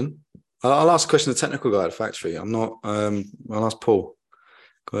question. I'll ask the question to the technical guy at the factory. I'm not. I'll ask Paul.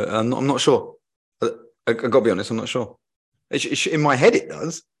 I'm not sure. I got to be honest. I'm not sure. In my head, it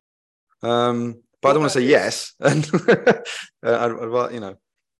does. But I don't want to say yes. And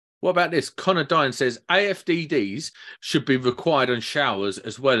What about this? Connor Dine says AFDDs should be required on showers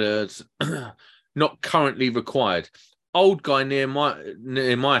as well as not currently required. Old guy near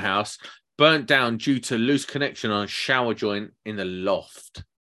my house burnt down due to loose connection on a shower joint in the loft.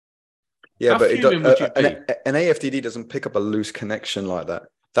 Yeah, but an AFDD doesn't pick up a loose connection like that.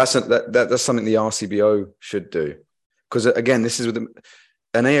 That's something the RCBO should do. Because again, this is with an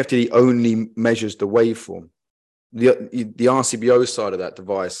AFDD only measures the waveform. The RCBO side of that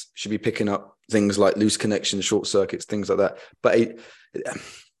device should be picking up things like loose connections, short circuits, things like that. But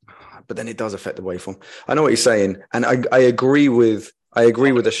then it does affect the waveform. I know what you're saying, and I agree with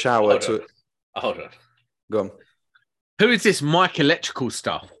the shower. Hold on. Go on. Who is this Mike Electrical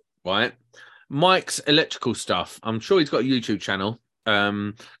Stuff? Right, Mike's Electrical Stuff. I'm sure he's got a YouTube channel.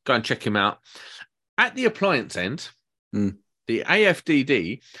 Go and check him out. At the appliance end, the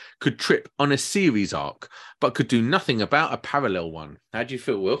AFDD could trip on a series arc, but could do nothing about a parallel one. How do you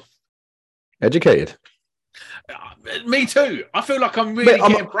feel, Will? Educated. Me too. I feel like I'm really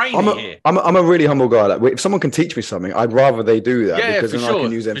getting brainy here. I'm a really humble guy. Like, if someone can teach me something, I'd rather they do that because then I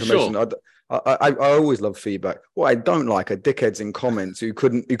can use information. I always love feedback. What I don't like are dickheads in comments who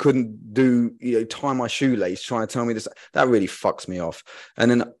couldn't do tie my shoelace trying to tell me this. That really fucks me off.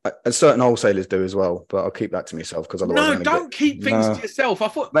 And then certain wholesalers do as well, but I'll keep that to myself because otherwise don't keep things to yourself. I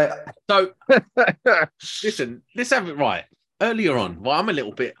thought so. Listen, let's have it right. Earlier on, well, I'm a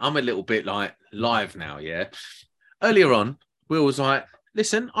little bit like live now, yeah. Earlier on, Will was like,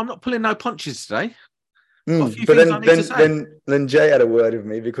 "Listen, I'm not pulling no punches today." But then Jay had a word with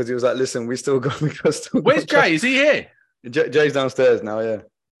me because he was like, "Listen, we still got." Where's Jay? Is he here? Jay's downstairs now. Yeah.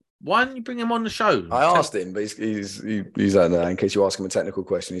 Why don't you bring him on the show? I asked him, but he's like, no, in case you ask him a technical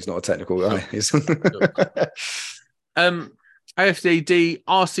question, he's not a technical guy. AFDD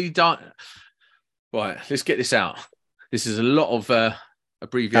RC. Right, let's get this out. This is a lot of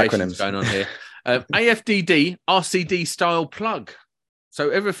abbreviations going on here. AFDD RCD style plug. So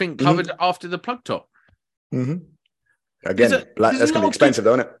everything covered after the plug top. Mm-hmm. Again, that's going to be expensive,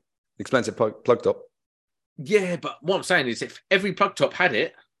 though, isn't it? Expensive plug top. Yeah, but what I'm saying is if every plug top had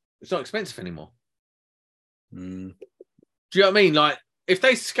it, it's not expensive anymore. Do you know what I mean? Like, if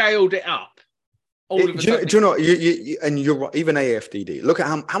they scaled it up, do you know, and you're right, even AFDD, look at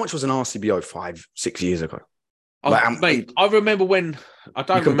how much was an RCBO 5-6 years ago? Mate, I remember when you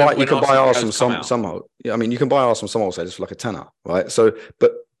can buy ours from some. Yeah, I mean, you can buy ours from some wholesalers for like a tenner, right? So,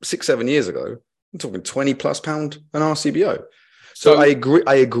 but 6-7 years ago, I'm talking £20+ an RCBO. So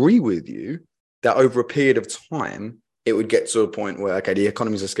I agree with you that over a period of time, it would get to a point where the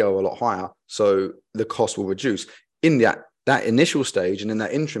economies of scale are a lot higher, so the cost will reduce. in that initial stage and in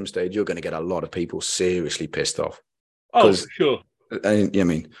that interim stage, you're going to get a lot of people seriously pissed off. Oh, for sure. I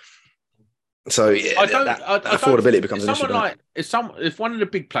mean, so yeah, that affordability becomes an issue. If one of the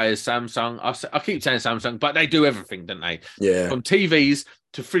big players, Samsung, I keep saying Samsung, but they do everything, don't they? Yeah. From TVs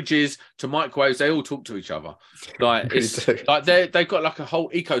to fridges to microwaves, they all talk to each other. Like it's like they've got like a whole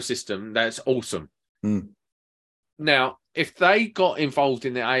ecosystem that's awesome. Mm. Now, if they got involved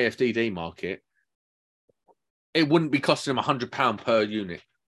in the AFDD market, it wouldn't be costing them £100 per unit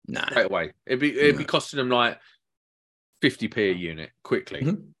straight away. It'd be costing them like 50p a unit quickly.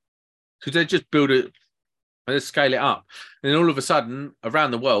 Because they just build it and scale it up. And then all of a sudden, around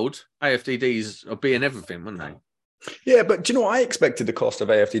the world, AFDDs are being everything, wouldn't they? Yeah, but do you know what? I expected the cost of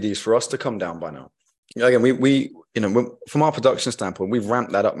AFDDs for us to come down by now. Again, we from our production standpoint, we've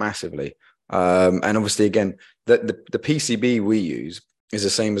ramped that up massively. And obviously, again, the PCB we use is the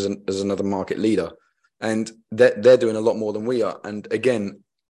same as another market leader. And they're doing a lot more than we are. And again,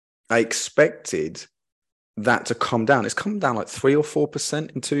 I expected that to come down. It's come down like 3 or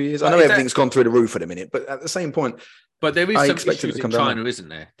 4% in 2 years. I know everything's gone through the roof at a minute, but at the same point, but there is some issues in China, isn't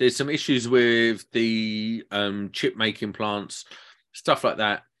there? There's some issues with the chip making plants, stuff like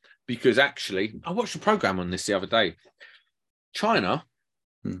that. Because actually, I watched a program on this the other day. China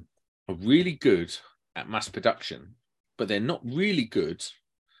are really good at mass production, but they're not really good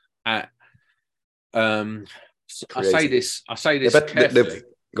at. I say this carefully.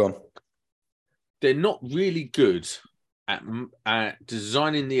 Go on. They're not really good at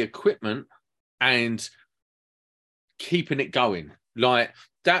designing the equipment and keeping it going. Like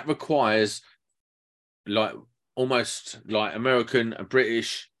that requires like almost like American and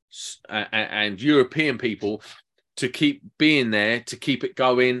British and European people to keep being there, to keep it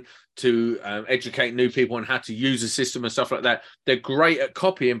going, to educate new people on how to use the system and stuff like that. They're great at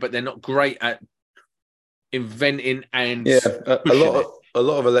copying, but they're not great at inventing and a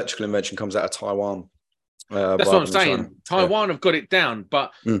lot of electrical invention comes out of Taiwan. That's what I'm saying. Taiwan have got it down,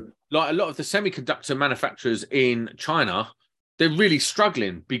 but like a lot of the semiconductor manufacturers in China, they're really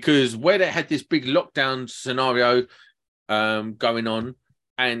struggling because where they had this big lockdown scenario going on,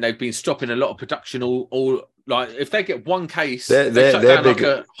 and they've been stopping a lot of production. All like if they get one case, they shut down like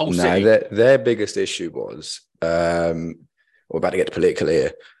a whole city. Their biggest issue was we're about to get political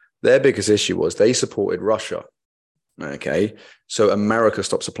here. Their biggest issue was they supported Russia. Okay, so America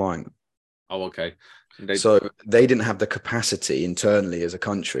stopped supplying them. Oh, okay. So they didn't have the capacity internally as a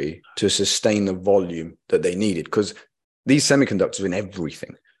country to sustain the volume that they needed because these semiconductors are in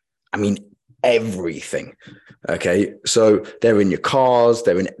everything. I mean, everything. Okay, so they're in your cars.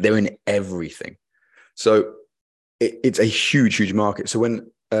 They're in everything. So it's a huge market. So when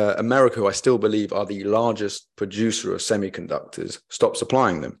America, who I still believe are the largest producer of semiconductors, stopped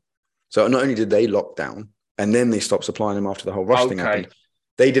supplying them. So not only did they lock down, and then they stopped supplying them after the whole Rush thing happened,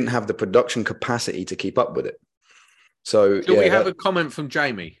 they didn't have the production capacity to keep up with it. So we have a comment from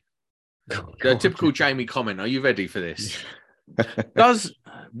Jamie? The typical Jamie comment. Are you ready for this? Does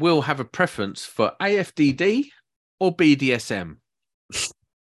Will have a preference for AFDD or BDSM?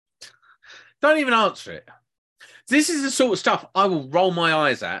 Don't even answer it. This is the sort of stuff I will roll my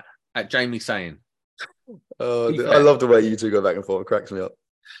eyes at Jamie saying. I love the way you two go back and forth. It cracks me up.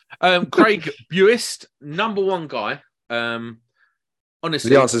 Craig Buist, number one guy. Honestly,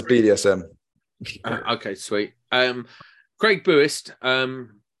 the answer is BDSM. Okay, sweet. Craig Buist,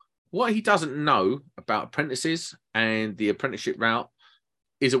 what he doesn't know about apprentices and the apprenticeship route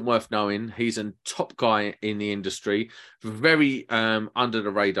isn't worth knowing. He's a top guy in the industry, very under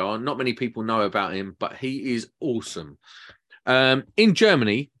the radar. Not many people know about him, but he is awesome. In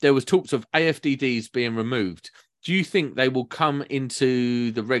Germany, there was talks of AFDDs being removed. Do you think they will come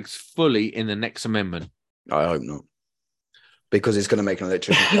into the regs fully in the next amendment? I hope not. Because it's going to make an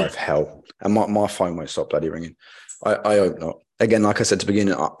electrician's life hell. And my phone won't stop bloody ringing. I hope not. Again, like I said to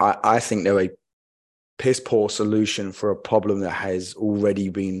begin, I think they're a piss poor solution for a problem that has already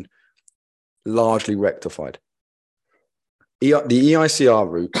been largely rectified. The EICR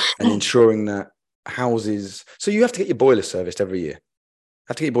route and ensuring that houses... So you have to get your boiler serviced every year.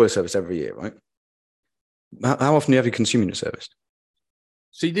 Right? How often do you have your consumer unit serviced?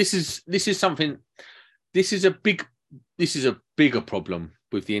 See, this is something. This is a bigger problem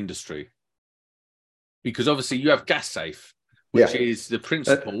with the industry because obviously you have GasSafe, which is the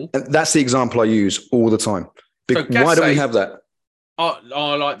principle. And that's the example I use all the time. Why don't we have that?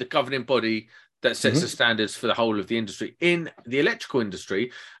 Are like the governing body that sets the standards for the whole of the industry. In the electrical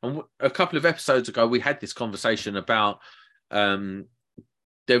industry, and a couple of episodes ago, we had this conversation about there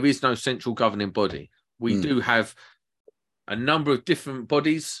is no central governing body. We do have a number of different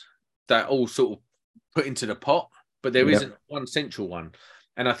bodies that all sort of put into the pot but there isn't one central one.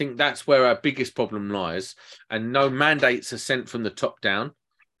 And I think that's where our biggest problem lies. And no mandates are sent from the top down.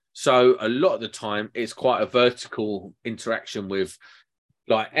 So a lot of the time, it's quite a vertical interaction with,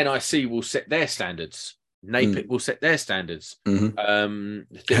 like, NIC will set their standards. NAPIC will set their standards. Mm-hmm.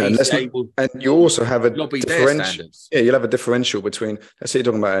 And you also have a differential. Yeah, you'll have a differential between, let's say you're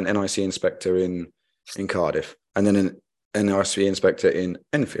talking about an NIC inspector in Cardiff and then an NIC inspector in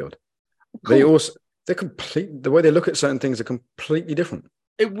Enfield. Cool. The way they look at certain things are completely different.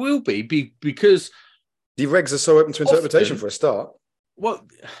 It will be because the regs are so open to interpretation for a start. Well,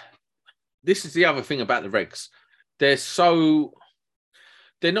 this is the other thing about the regs. They're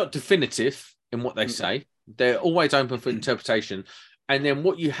not definitive in what they say. They're always open for interpretation. And then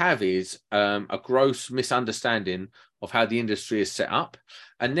what you have is a gross misunderstanding of how the industry is set up.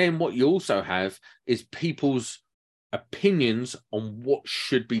 And then what you also have is people's opinions on what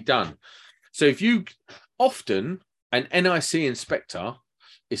should be done. So often an NIC inspector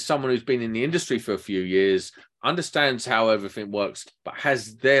is someone who's been in the industry for a few years, understands how everything works, but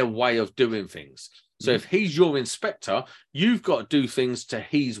has their way of doing things. So if he's your inspector, you've got to do things to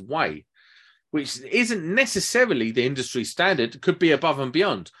his way, which isn't necessarily the industry standard. It could be above and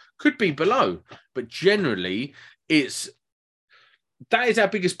beyond, could be below, but generally that is our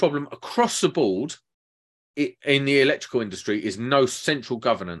biggest problem across the board in the electrical industry, is no central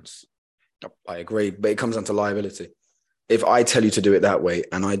governance. I agree, but it comes down to liability. If I tell you to do it that way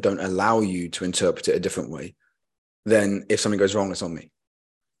and I don't allow you to interpret it a different way, then if something goes wrong, it's on me.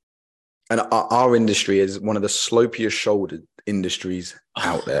 And our industry is one of the slopiest shouldered industries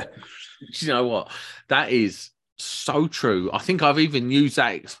out there. You know what? That is so true. I think I've even used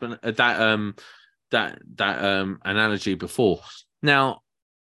that analogy before. Now,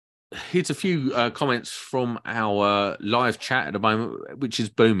 here's a few comments from our live chat at the moment, which is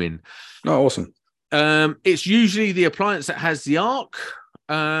booming. Oh, awesome. It's usually the appliance that has the arc.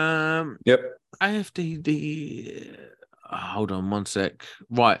 Yep. AFDD. Hold on one sec.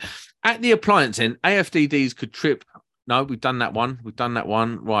 Right. At the appliance end, AFDDs could trip. No, we've done that one.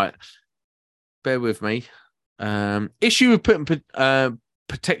 Right. Bear with me. Issue with putting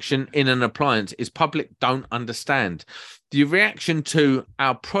protection in an appliance is public don't understand. The reaction to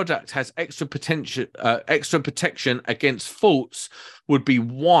our product has extra protection against faults would be,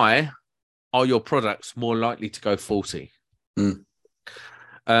 why are your products more likely to go faulty?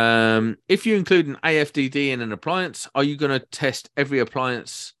 If you include an AFDD in an appliance, are you going to test every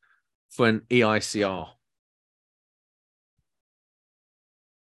appliance for an EICR?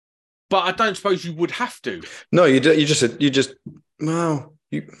 But I don't suppose you would have to. No, you just. Well,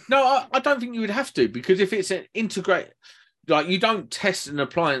 No, I don't think you would have to, because if it's an integrate, like, you don't test an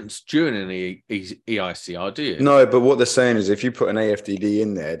appliance during an EICR, do you? No, but what they're saying is, if you put an AFDD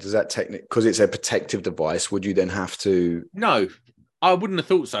in there, does that because it's a protective device, would you then have to? No, I wouldn't have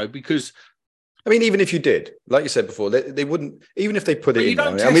thought so, because I mean, even if you did, like you said before, they wouldn't. Even if they put it in,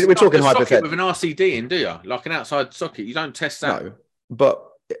 I mean, we're talking hypothetically with an RCD in, do you? Like an outside socket, you don't test that. No, but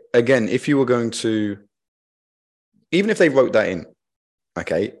again, if you were going to, even if they wrote that in,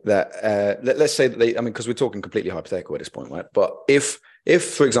 okay, that let's say that because we're talking completely hypothetical at this point, right? But if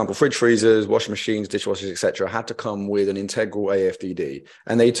for example, fridge freezers, washing machines, dishwashers, etc., had to come with an integral AFDD,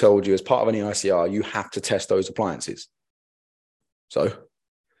 and they told you as part of an EICR, you have to test those appliances. So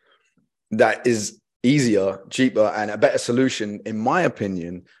that is easier, cheaper, and a better solution, in my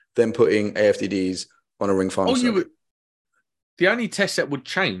opinion, than putting AFDDs on a ring farm. The only test that would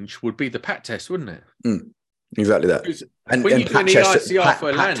change would be the PAT test, wouldn't it? Exactly that. And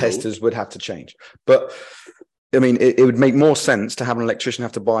PAT testers would have to change. But I mean, it would make more sense to have an electrician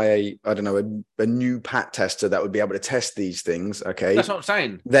have to buy a new PAT tester that would be able to test these things. Okay, that's what I'm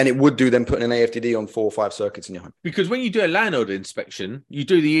saying. Then it would do them putting an AFDD on 4 or 5 circuits in your home. Because when you do a landlord inspection, you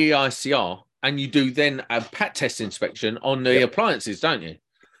do the EICR and you do then a PAT test inspection on the appliances, don't you?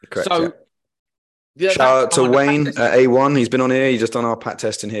 Correct. So. Yeah, shout out to Wayne at A1. He's been on here. He's just done our PAT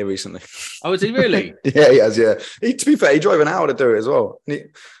testing here recently. Oh, is he really? Yeah, he has. Yeah. To be fair, he drove an hour to do it as well.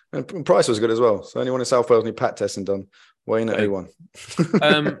 And price was good as well. So anyone in South Wales need PAT testing done, Wayne at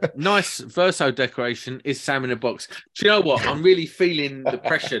A1. Nice Verso decoration is Sam in a box. Do you know what? I'm really feeling the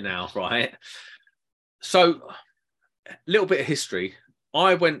pressure now, right? So, a little bit of history.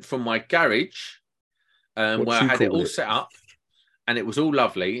 I went from my garage, where I had it all set up, and it was all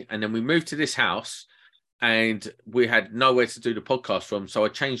lovely. And then we moved to this house and we had nowhere to do the podcast from. So I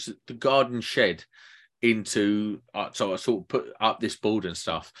changed the garden shed into, so I sort of put up this board and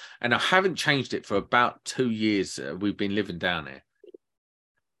stuff. And I haven't changed it for about 2 years. We've been living down there.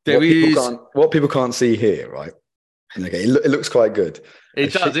 What people can't see here, right? Okay, it looks quite good.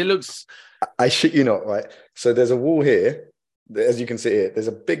 It does. It looks I shit you not, right? So there's a wall here, as you can see here. There's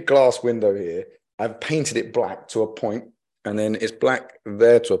a big glass window here. I've painted it black to a point, and then it's black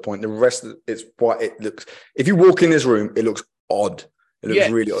there to a point. The rest of it's white. It looks. If you walk in this room, it looks odd. It looks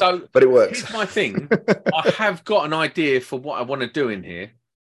really odd, but it works. Here's my thing. I have got an idea for what I want to do in here,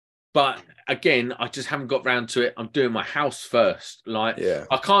 but again, I just haven't got round to it. I'm doing my house first. Like,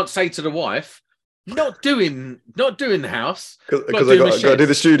 I can't say to the wife, not doing the house because I got to do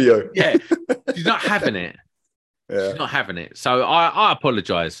the studio. Yeah, she's not having it. Yeah. She's not having it. So I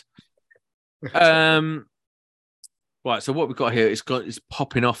apologise. Right. So what we've got here, it's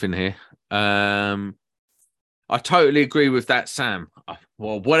popping off in here. I totally agree with that, Sam.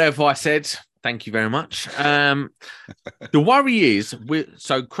 Well, whatever I said, thank you very much. The worry is,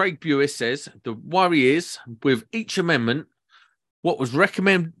 so Craig Buis says, the worry is with each amendment, what was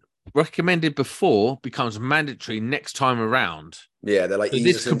recommended before becomes mandatory next time around. Yeah, they're like, so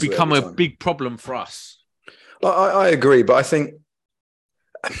this could become a big problem for us. I agree, but I think,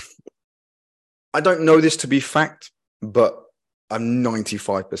 I don't know this to be fact, but I'm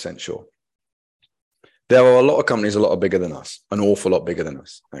 95% sure. There are a lot of companies a lot bigger than us, an awful lot bigger than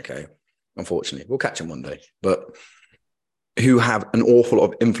us. Okay. Unfortunately, we'll catch them one day, but who have an awful lot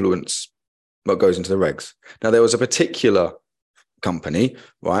of influence what goes into the regs. Now, there was a particular company,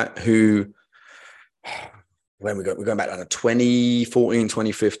 right, who, when we're going back to 2014,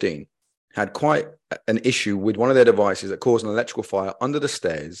 2015, had quite an issue with one of their devices that caused an electrical fire under the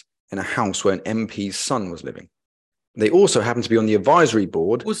stairs in a house where an MP's son was living. They also happened to be on the advisory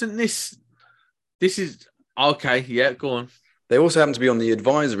board. Wasn't this is, okay, yeah, go on. They also happened to be on the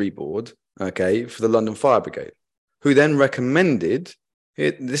advisory board, okay, for the London Fire Brigade, who then recommended,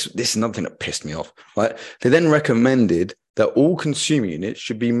 this is another thing that pissed me off, right? They then recommended that all consumer units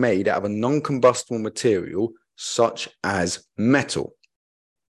should be made out of a non-combustible material such as metal.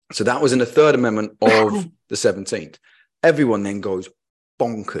 So that was in the third amendment of the 17th. Everyone then goes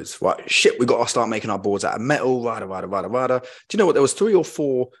bonkers, right? Shit, we got to start making our boards out of metal, rada. Do you know what? There was 3 or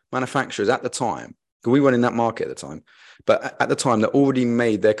 4 manufacturers at the time, because we weren't in that market at the time, but at the time, they already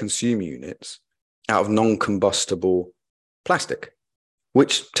made their consumer units out of non-combustible plastic,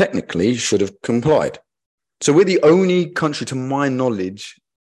 which technically should have complied. So we're the only country, to my knowledge,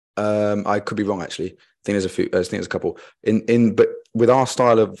 I could be wrong actually. I think there's a couple but with our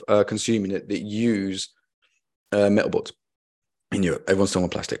style of consumer unit that use metal boards. In Europe, everyone's still on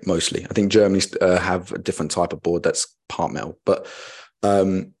plastic mostly. I think Germany have a different type of board that's part metal. But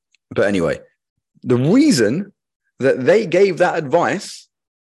anyway, the reason that they gave that advice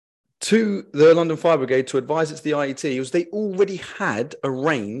to the London Fire Brigade to advise it to the IET was they already had a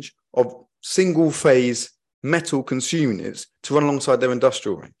range of single-phase metal consumer units to run alongside their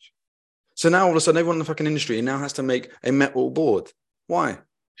industrial range. So now all of a sudden, everyone in the fucking industry now has to make a metal board. Why?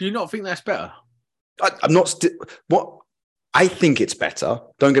 Do you not think that's better? I'm not. What? I think it's better.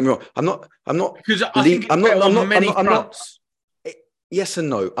 Don't get me wrong. I'm not because I think it's better on many fronts. Yes and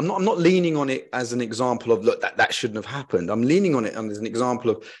no. I'm not leaning on it as an example of, look, that shouldn't have happened. I'm leaning on it as an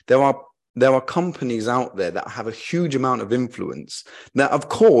example of there are companies out there that have a huge amount of influence that, of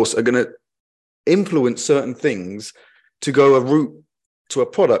course, are going to influence certain things to go a route to a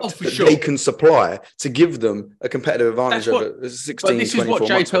product that they can supply to give them a competitive advantage over 16, but this is what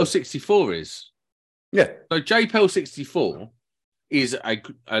JPEL 64 is. Yeah. So JPEL 64 is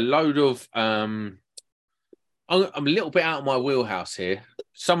a load of I'm a little bit out of my wheelhouse here.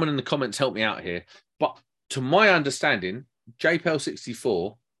 Someone in the comments help me out here. But to my understanding, JPEL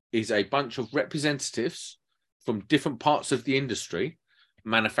 64 is a bunch of representatives from different parts of the industry,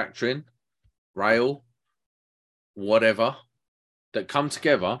 manufacturing, rail, whatever, that come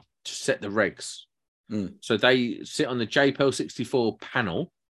together to set the regs. So they sit on the JPEL 64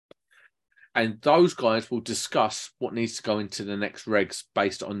 panel, and those guys will discuss what needs to go into the next regs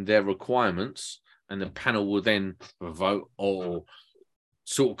based on their requirements, and the panel will then vote or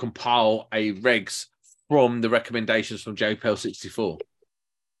sort of compile a regs from the recommendations from JPEL 64.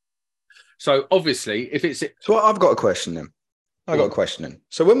 So obviously, if it's... So I've got a question then.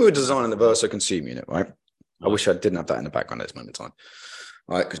 So when we were designing the Verso consumer unit, right? I wish I didn't have that in the background at this moment in time,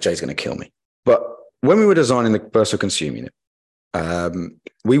 right? Because Jay's going to kill me. But when we were designing the Verso consumer unit,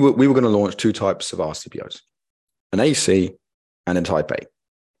 we were going to launch 2 types of RCBOs, an AC and a Type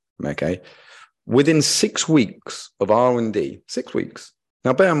A. Okay. Within 6 weeks of R&D, 6 weeks.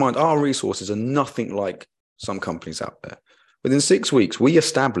 Now, bear in mind, our resources are nothing like some companies out there. Within 6 weeks, we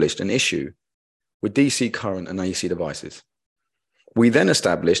established an issue with DC current and AC devices. We then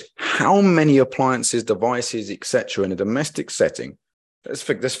established how many appliances, devices, etc., in a domestic setting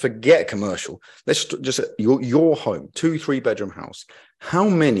Let's forget commercial. Let's just your home, 2-3 bedroom house. How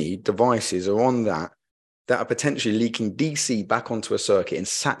many devices are on that are potentially leaking DC back onto a circuit and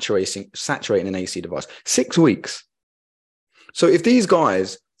saturating an AC device? 6 weeks. So if these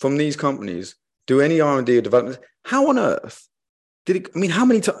guys from these companies do any R&D or development, how on earth did it? I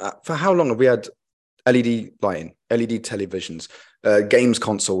mean, for how long have we had LED lighting, LED televisions, games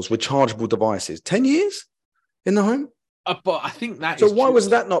consoles, rechargeable devices? 10 years in the home. But I think that so. Why was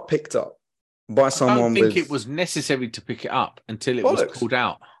that not picked up by someone? I don't think it was necessary to pick it up until it was called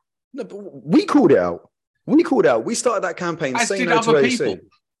out. No, but we called it out. We started that campaign. As saying did no other to people. AC.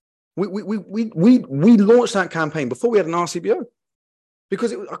 We launched that campaign before we had an RCBO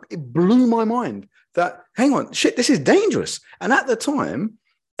because it blew my mind that, hang on, shit, this is dangerous. And at the time,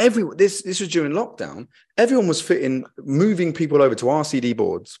 this was during lockdown. Everyone was moving people over to RCD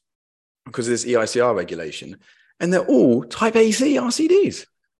boards because of this EICR regulation, and they're all Type AC RCDs.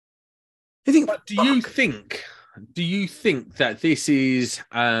 You think? But do you think that this is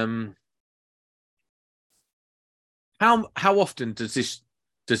how often does this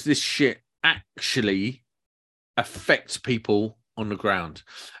shit actually affect people on the ground?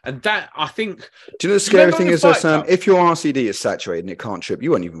 And that, I think. Do you know the scary thing is, Sam? If your RCD is saturated and it can't trip, you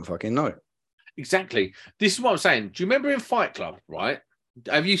won't even fucking know. Exactly. This is what I'm saying. Do you remember in Fight Club? Right?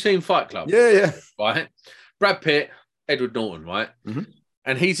 Have you seen Fight Club? Yeah. Right. Brad Pitt, Edward Norton, right? Mm-hmm.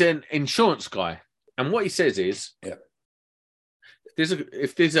 And he's an insurance guy. And what he says is,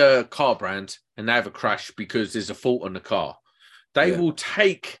 if there's a car brand and they have a crash because there's a fault on the car, they will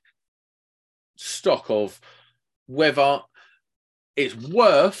take stock of whether it's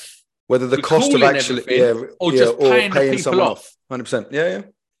worth the cost of actually or just paying the people off. 100%. Yeah.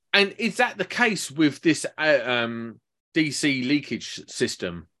 And is that the case with this DC leakage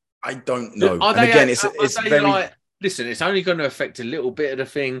system? I don't know. It's very. Listen, it's only going to affect a little bit of the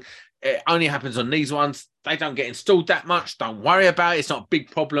thing. It only happens on these ones. They don't get installed that much. Don't worry about it. It's not a big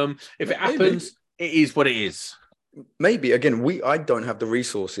problem. If it happens, it is what it is. Maybe. Again, I don't have the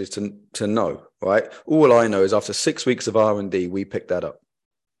resources to know, right? All I know is after 6 weeks of R&D, we picked that up.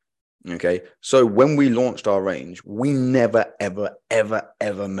 Okay. So when we launched our range, we never, ever, ever,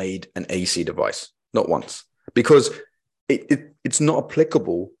 ever made an AC device. Not once. Because it's not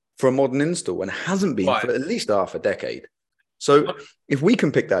applicable for a modern install and hasn't been for at least half a decade. So if we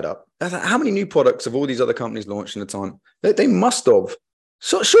can pick that up, how many new products have all these other companies launched in the time? They must have.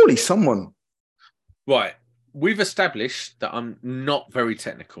 So surely someone. Right. We've established that I'm not very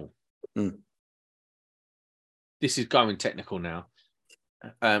technical. This is going technical now.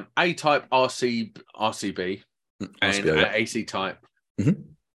 A-type RCB and AC type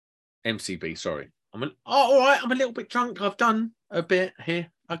MCB, sorry. all right, I'm a little bit drunk. I've done a bit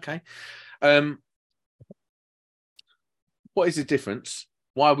here. Okay. What is the difference?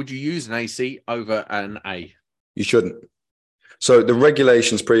 Why would you use an AC over an A? You shouldn't. So the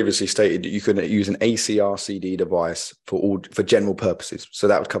regulations previously stated that you could use an AC RCD device for general purposes. So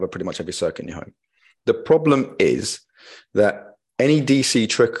that would cover pretty much every circuit in your home. The problem is that any DC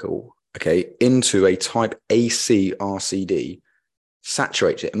trickle, into a type AC RCD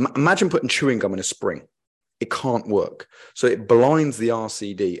saturates it. Imagine putting chewing gum in a spring. It can't work. So it blinds the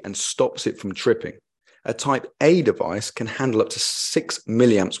RCD and stops it from tripping. A type A device can handle up to 6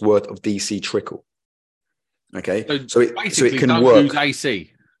 milliamps worth of DC trickle. So it can don't work. Use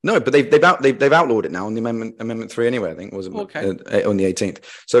AC. No, but they've outlawed it now on the Amendment 3 anyway. I think it was on the 18th.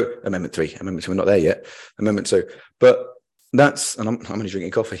 So Amendment 3, we're not there yet. Amendment 2, but that's, and I'm only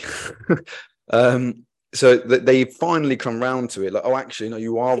drinking coffee. So that they finally come round to it. Like, oh, actually, no,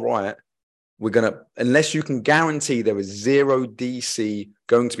 you are right. We're going to, unless you can guarantee there is zero DC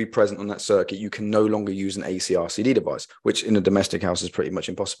going to be present on that circuit, you can no longer use an AC RCD device, which in a domestic house is pretty much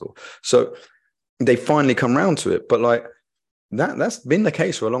impossible. So they finally come round to it. But like that's been the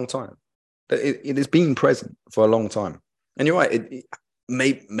case for a long time. It has been present for a long time. And you're right.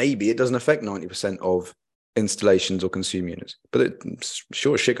 Maybe it doesn't affect 90% of installations or consumer units, but it's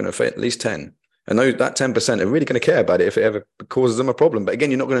sure shit going to affect at least 10. And that 10% are really going to care about it if it ever causes them a problem. But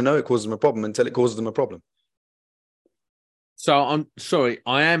again, you're not going to know it causes them a problem until it causes them a problem. So I'm sorry,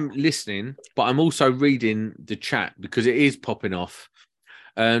 I am listening, but I'm also reading the chat because it is popping off.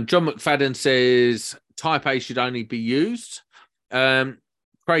 John McFadden says Type A should only be used. Craig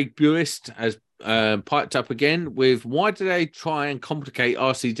Buist has piped up again with, why do they try and complicate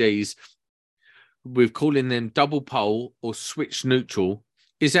RCDs with calling them double pole or switch neutral?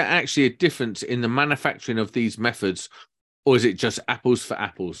 Is there actually a difference in the manufacturing of these methods, or is it just apples for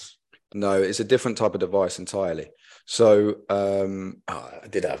apples? No, it's a different type of device entirely. So I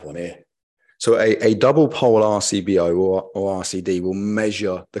did have one here. So a double pole RCBO or RCD will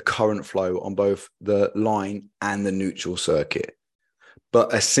measure the current flow on both the line and the neutral circuit.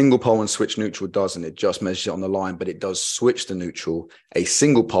 But a single pole and switch neutral doesn't. It just measures it on the line, but it does switch the neutral. A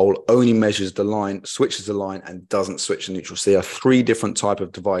single pole only measures the line, switches the line, and doesn't switch the neutral. So there are 3 different type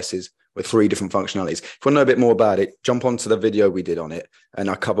of devices with 3 different functionalities. If you want to know a bit more about it, jump onto the video we did on it, and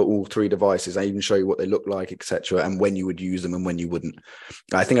I cover all 3 devices. I even show you what they look like, etc., and when you would use them and when you wouldn't.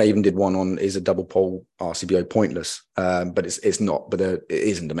 I think I even did one on, is a double pole RCBO pointless? But it's not. But it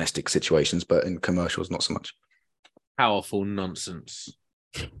is in domestic situations, but in commercials, not so much. Powerful nonsense.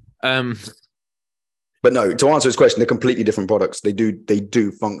 But no, to answer his question, they're completely different products. They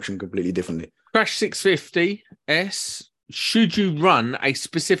do function completely differently. Crash 650S, should you run a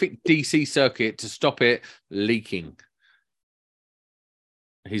specific DC circuit to stop it leaking?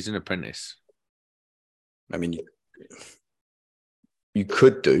 He's an apprentice. I mean, you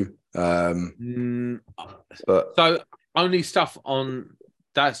could do. But so only stuff on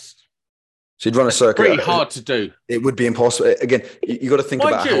that's. So you'd run a circuit. Pretty hard to do. It would be impossible. Again, you got to think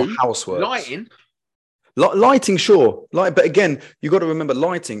about how a house works. Lighting. Lighting, sure. But again, you got to remember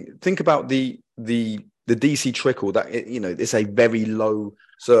lighting. Think about the DC trickle. That it's a very low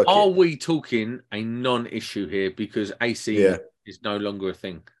circuit. Are we talking a non-issue here because AC is no longer a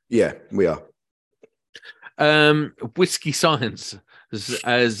thing? Yeah, we are. Whiskey Science,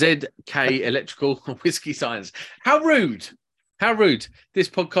 ZK Electrical Whiskey Science. How rude. How rude. This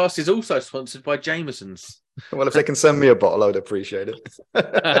podcast is also sponsored by Jameson's. Well, if they can send me a bottle, I would appreciate it.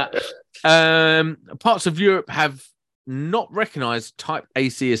 Parts of Europe have not recognised Type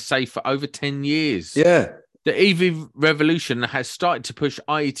AC as safe for over 10 years. Yeah. The EV revolution has started to push the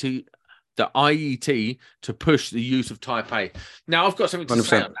IET to push the use of Type A. Now, I've got something to 100%.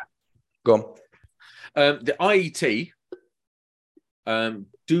 Say on that. Go on. The IET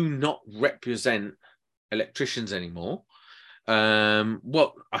do not represent electricians anymore.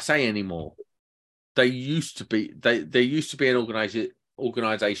 What I say anymore, they used to be an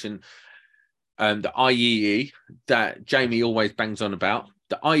organization, the IEE that Jamie always bangs on about.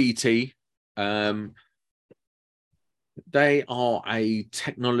 The IET, they are a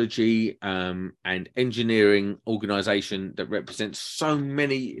technology and engineering organization that represents so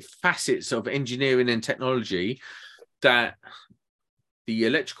many facets of engineering and technology that the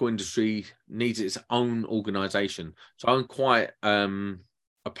electrical industry needs its own organization. So I'm quite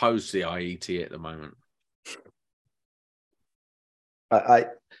opposed to the IET at the moment.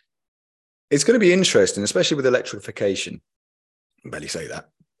 It's going to be interesting, especially with electrification. I barely say that,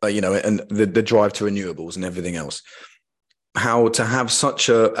 and the drive to renewables and everything else. How to have such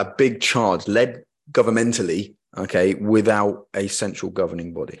a big charge led governmentally, without a central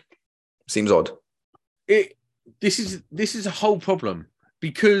governing body. Seems odd. This is a whole problem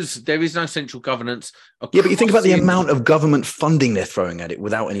because there is no central governance. Yeah, but you think about the amount of government funding they're throwing at it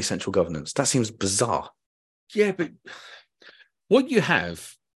without any central governance. That seems bizarre. Yeah, but what you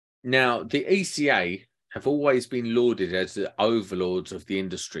have now, the ECA have always been lauded as the overlords of the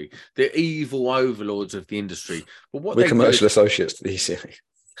industry, the evil overlords of the industry. But what we're commercial associates to the ECA.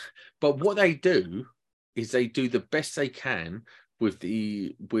 But what they do is they do the best they can with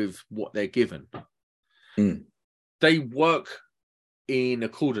what they're given. Mm. They work in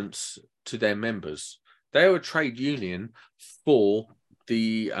accordance to their members. They are a trade union for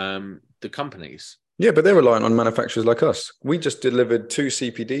the companies. Yeah, but they're relying on manufacturers like us. We just delivered 2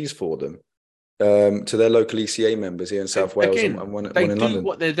 CPDs for them to their local ECA members here in South Wales and one in London. They do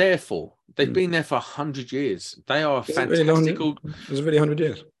what they're there for. They've been there for 100 years. They are a fantastic... It was really 100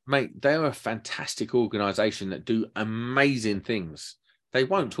 years. Mate, they are a fantastic organisation that do amazing things. They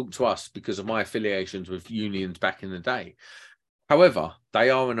won't talk to us because of my affiliations with unions back in the day. However, they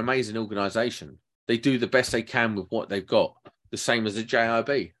are an amazing organisation. They do the best they can with what they've got. The same as the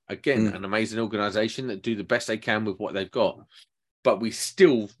JIB. Again, an amazing organisation that do the best they can with what they've got. But we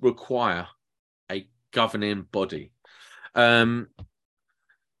still require a governing body.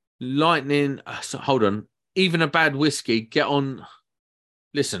 Lightning, hold on. Even a bad whiskey, get on...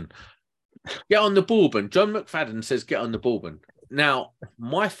 Listen, get on the bourbon. John McFadden says get on the bourbon. Now,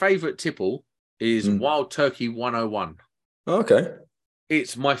 my favourite tipple is Wild Turkey 101. Okay.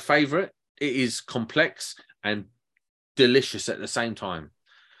 It's my favourite. It is complex and delicious at the same time.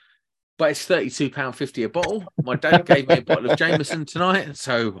 But it's £32.50 a bottle. My dad gave me a bottle of Jameson tonight,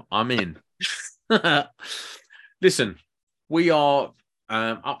 so I'm in. Listen, we are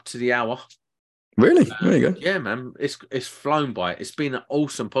up to the hour. Really? There you go. Yeah, man. It's flown by. It's been an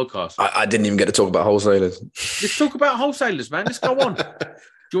awesome podcast. I didn't even get to talk about wholesalers. Let's talk about wholesalers, man. Let's go on. Do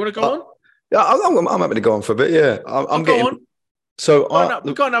you want to go on? Yeah, I'm happy to go on for a bit. Yeah, I'm getting. So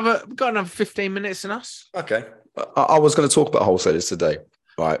We've got another 15 minutes in us. okay. I was going to talk about wholesalers today,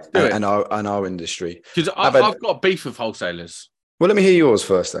 right? And our industry. Because I've got beef with wholesalers. Well, let me hear yours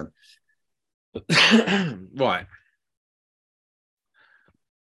first then. Right.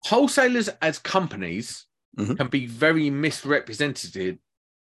 Wholesalers as companies can be very represented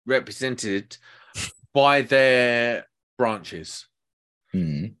by their branches.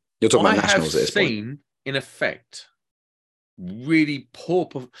 You're talking about nationals at this point. I have seen, in effect, really poor.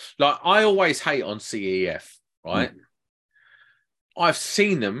 Like, I always hate on CEF, right? I've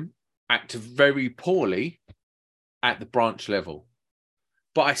seen them act very poorly at the branch level,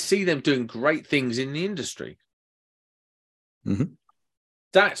 but I see them doing great things in the industry.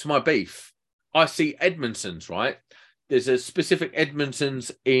 That's my beef. I see Edmondson's, right? There's a specific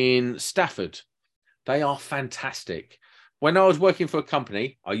Edmondson's in Stafford. They are fantastic. When I was working for a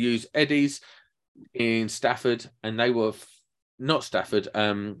company, I used Eddie's in Stafford, and they were not Stafford,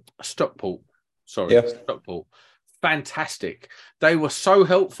 Stockport. Sorry, Stockport. Fantastic. They were so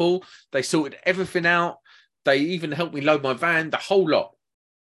helpful. They sorted everything out. They even helped me load my van, the whole lot.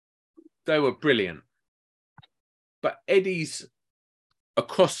 They were brilliant. But Eddie's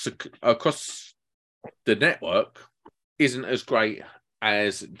across the network isn't as great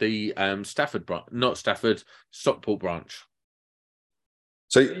as the Stafford branch, not Stafford, Stockport branch.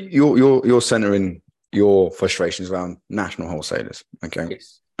 So you're centering your frustrations around national wholesalers, okay?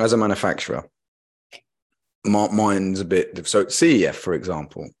 Yes. As a manufacturer, mine's a bit. So CEF, for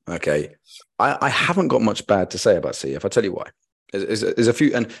example, okay, I haven't got much bad to say about CEF. I'll tell you why. There's a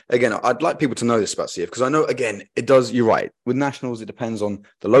few, and again, I'd like people to know this about CEF because I know, again, it does. You're right. With nationals, it depends on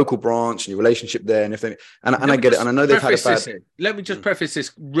the local branch and your relationship there, and if they and I get it, and I know they've had a bad. Let me just preface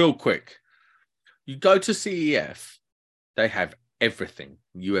this real quick. You go to CEF, they have everything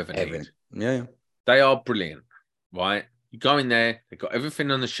you ever need. Yeah. They are brilliant, right? You go in there, they've got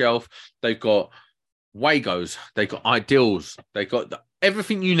everything on the shelf. They've got Wagos, they've got Ideals, they've got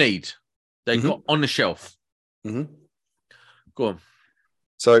everything you need. They've got on the shelf. Go on.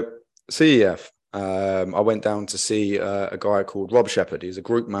 So CEF, I went down to see a guy called Rob Shepherd. He's a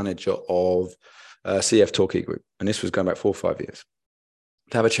group manager of CEF Torquay Group, and this was going back 4 or 5 years.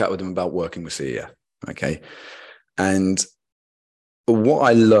 To have a chat with him about working with CEF, okay? And what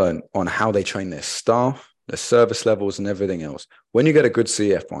I learned on how they train their staff, their service levels, and everything else. When you get a good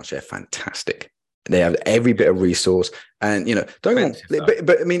CEF branch, they're fantastic. They have every bit of resource, and don't get me wrong,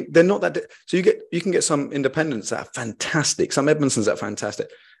 but I mean, they're not that. So you can get some independents that are fantastic, some Edmondsons that are fantastic,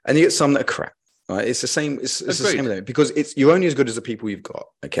 and you get some that are crap. Right? It's the same. It's the same thing because you're only as good as the people you've got.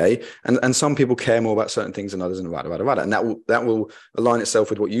 Okay, and some people care more about certain things than others, and and that will align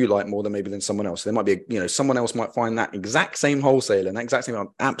itself with what you like more than someone else. There might be someone else might find that exact same wholesaler and that exact same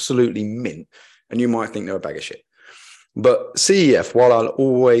absolutely mint, and you might think they're a bag of shit. But CEF, while I'll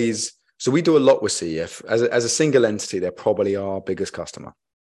always So we do a lot with CEF. As a single entity, they're probably our biggest customer.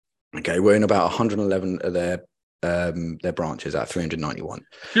 Okay, we're in about 111 of their branches out of 391.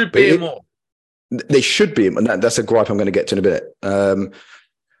 Should be more. They should be. That's a gripe I'm going to get to in a bit.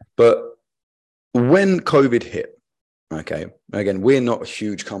 But when COVID hit, okay, again, we're not a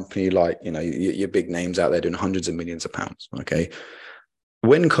huge company like, your big names out there doing hundreds of millions of pounds, okay?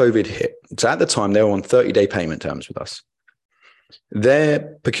 When COVID hit, so at the time, they were on 30-day payment terms with us.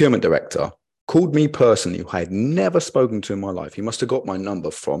 Their procurement director called me personally, who I had never spoken to in my life. He must have got my number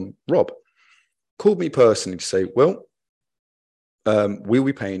from Rob. Called me personally to say, well, we'll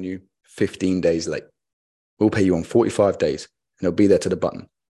be paying you 15 days late. We'll pay you on 45 days, and it'll be there to the button.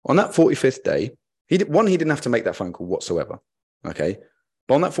 On that 45th day, he didn't have to make that phone call whatsoever, okay?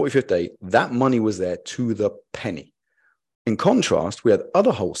 But on that 45th day, that money was there to the penny. In contrast, we had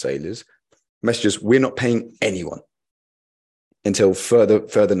other wholesalers messages, we're not paying anyone until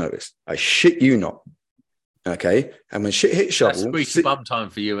further notice. I shit you not. Okay. And when shit hit shovel, that's squeaky bum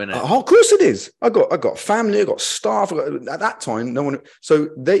time for you, isn't it? Of course it is. I got family, I got staff. At that time, no one. So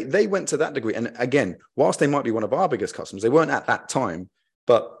they went to that degree. And again, whilst they might be one of our biggest customers, they weren't at that time,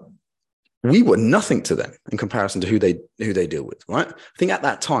 but we were nothing to them in comparison to who they deal with, right? I think at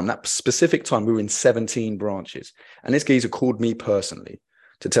that time, that specific time, we were in 17 branches, and this geezer called me personally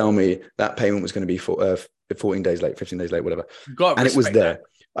to tell me that payment was going to be for 14 days late, 15 days late, whatever. And it was there. That.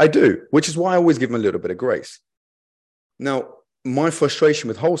 I do, which is why I always give them a little bit of grace. Now, my frustration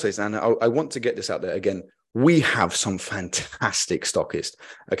with wholesalers, and I want to get this out there again, we have some fantastic stockists.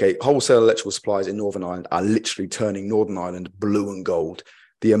 Okay, wholesale electrical suppliers in Northern Ireland are literally turning Northern Ireland blue and gold.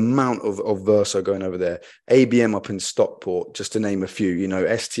 the amount of Verso going over there, ABM up in Stockport, just to name a few, you know,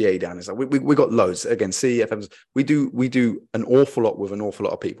 STA down. It's like we got loads. Again, CEFMs, we do an awful lot with an awful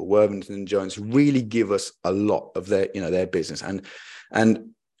lot of people. Worthington and Jones really give us a lot of their, you know, their business. And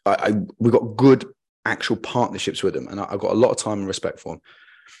we got good actual partnerships with them. And I've got a lot of time and respect for them.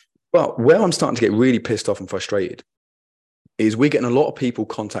 But where I'm starting to get really pissed off and frustrated is we're getting a lot of people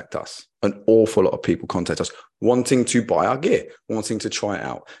contact us, an awful lot of people contact us, wanting to buy our gear, wanting to try it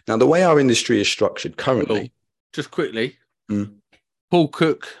out. Now, the way our industry is structured currently... Just quickly, Paul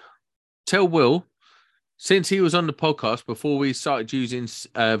Cook, tell Will, since he was on the podcast, before we started using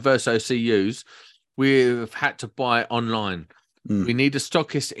Verso CUs, we've had to buy online. We need a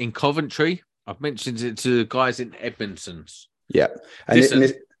stockist in Coventry. I've mentioned it to the guys in Edmonton's. Yeah. And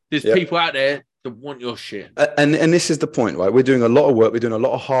there's people out there that want your shit. And this is the point, right? We're doing a lot of work. We're doing a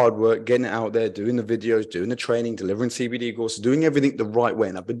lot of hard work, getting it out there, doing the videos, doing the training, delivering CBD courses, doing everything the right way.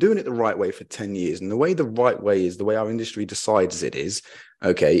 And I've been doing it the right way for 10 years. And the way the right way is, the way our industry decides it is,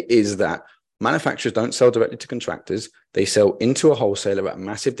 okay, is that manufacturers don't sell directly to contractors. They sell into a wholesaler at a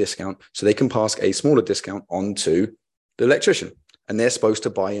massive discount, so they can pass a smaller discount on to the electrician. And they're supposed to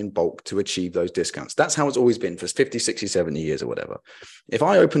buy in bulk to achieve those discounts. That's how it's always been for 50, 60, 70 years or whatever. If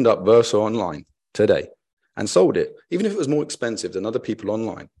I opened up Verso online today and sold it, even if it was more expensive than other people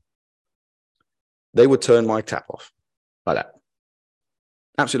online, they would turn my tap off like that.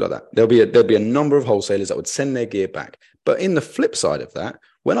 Absolutely like that. There'll be a number of wholesalers that would send their gear back. But in the flip side of that,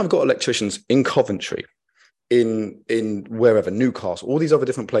 when I've got electricians in Coventry, in wherever, Newcastle, all these other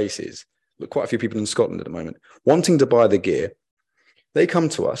different places, but quite a few people in Scotland at the moment, wanting to buy the gear, they come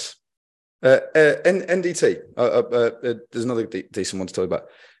to us. NDT, there's another decent one to tell you about.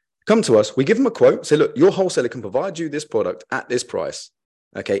 Come to us, we give them a quote, say, look, your wholesaler can provide you this product at this price,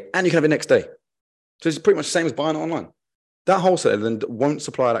 okay, and you can have it next day. So it's pretty much the same as buying it online. That wholesaler then won't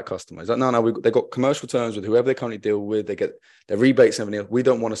supply that customer. It's like, no, they've got commercial terms with whoever they currently deal with. They get their rebates and everything else. We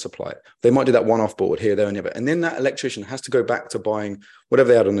don't want to supply it. They might do that one-off board here, there, and the other. And then that electrician has to go back to buying whatever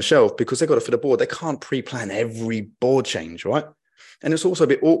they had on the shelf because they've got to fit a board. They can't pre-plan every board change, right? And it's also a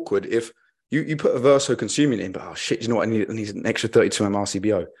bit awkward if you put a Verso consumer in, but oh shit, you know what? I need an extra 32 mm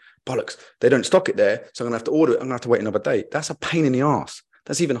RCBO. Bollocks. They don't stock it there, so I'm going to have to order it. I'm going to have to wait another day. That's a pain in the ass.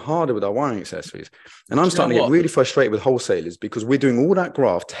 That's even harder with our wiring accessories. And I'm starting to get really frustrated with wholesalers because we're doing all that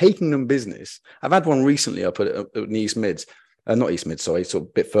graft, taking them business. I've had one recently up at the East Mids, not East Mids, sorry, sort of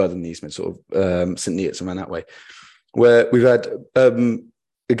a bit further than the East Mids, sort of St. Neots around that way, where we've had,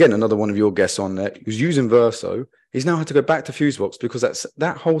 again, another one of your guests on there who's using Verso. He's now had to go back to Fusebox because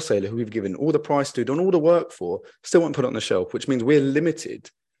that wholesaler who we've given all the price to, done all the work for, still won't put it on the shelf, which means we're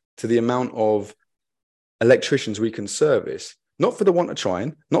limited to the amount of electricians we can service. Not for the want of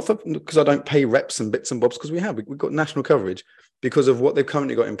trying, not for because I don't pay reps and bits and bobs, because we've got national coverage because of what they've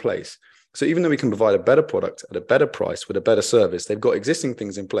currently got in place. So even though we can provide a better product at a better price with a better service, they've got existing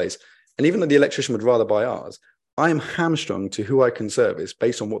things in place. And even though the electrician would rather buy ours, I am hamstrung to who I can service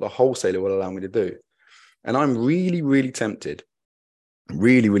based on what the wholesaler will allow me to do. And I'm really, really tempted at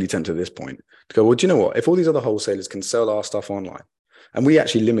this point to go, well, do you know what? If all these other wholesalers can sell our stuff online, and we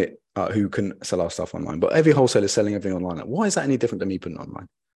actually limit who can sell our stuff online, but every wholesaler is selling everything online. Why is that any different than me putting it online?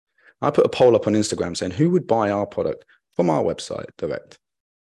 I put a poll up on Instagram saying, who would buy our product from our website direct?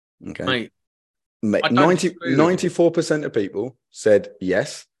 Okay. Mate, 94% of people said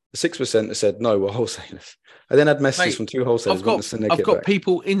yes. 6% said no, we're wholesalers. I then had messages from two wholesalers. I've got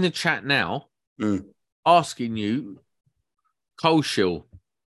people in the chat now asking you, Coleshill,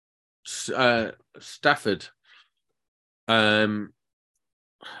 Stafford,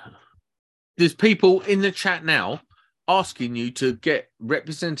 there's people in the chat now asking you to get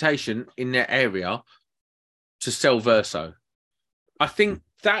representation in their area to sell Verso. I think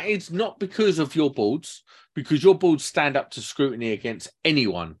that is not because of your boards, because your boards stand up to scrutiny against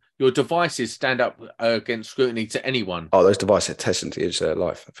anyone. Your devices stand up against scrutiny to anyone. Oh, those devices are testing to the edge of their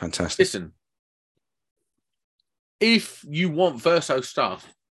life. Fantastic. Listen, if you want Verso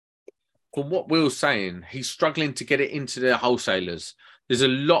stuff, from what Will's saying, he's struggling to get it into the wholesalers. There's a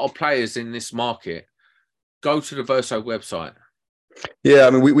lot of players in this market. Go to the Verso website. Yeah, I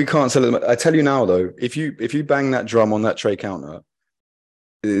mean, we can't sell them. I tell you now, though, if you bang that drum on that tray counter,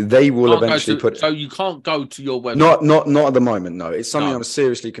 they will eventually put. So you can't go to your website. Not at the moment. No, it's something I'm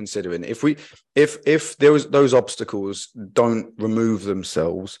seriously considering. If there was those obstacles don't remove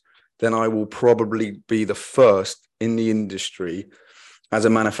themselves, then I will probably be the first in the industry as a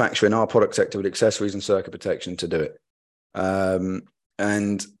manufacturer in our product sector with accessories and circuit protection to do it.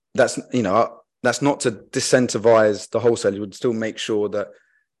 And that's not to disincentivize the wholesaler. You would still make sure that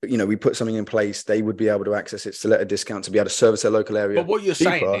we put something in place, they would be able to access it, still at a discount, to be able to service their local area. But what you're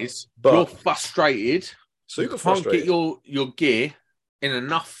saying is you're frustrated. Super frustrated. You can't get your gear in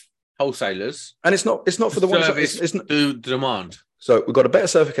enough wholesalers, and it's not for the one service. It's not the demand. So we've got a better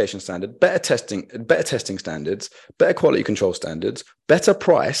certification standard, better testing standards, better quality control standards, better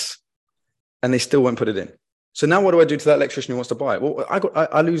price, and they still won't put it in. So now what do I do to that electrician who wants to buy it? Well,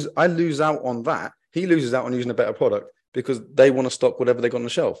 I lose out on that. He loses out on using a better product because they want to stock whatever they got on the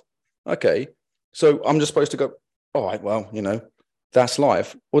shelf. Okay, so I'm just supposed to go, all right, well, that's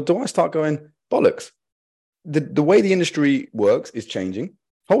life. Or do I start going, bollocks? The way the industry works is changing.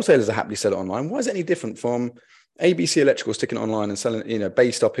 Wholesalers are happily sell it online. Why is it any different from ABC Electrical sticking it online and selling,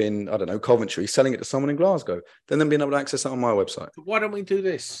 based up in, I don't know, Coventry, selling it to someone in Glasgow, then them being able to access it on my website? Why don't we do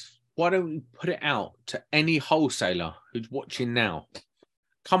this? Why don't we put it out to any wholesaler who's watching now?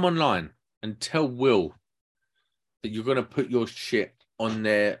 Come online and tell Will that you're going to put your shit on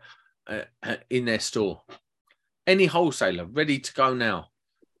their in their store. Any wholesaler ready to go now.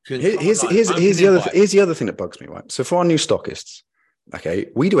 Here's the other thing that bugs me, right? So for our new stockists, okay,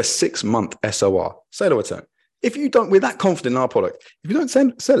 we do a 6-month SOR, sale or return. If you don't, we're that confident in our product. If you don't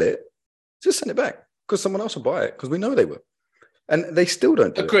sell it, just send it back because someone else will buy it because we know they will. And they still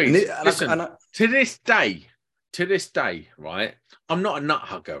don't do Agreed. it. Listen, to this day, right? I'm not a nut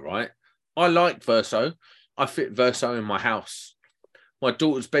hugger, right? I like Verso. I fit Verso in my house. My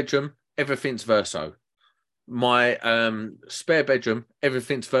daughter's bedroom, everything's Verso. My spare bedroom,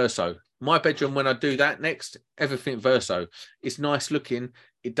 everything's Verso. My bedroom, when I do that next, everything Verso. It's nice looking.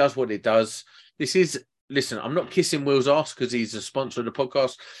 It does what it does. Listen, I'm not kissing Will's ass because he's a sponsor of the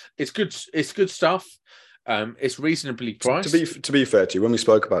podcast. It's good. It's good stuff. It's reasonably priced. To be fair to you, when we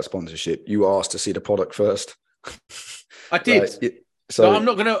spoke about sponsorship, you asked to see the product first. I did. So I'm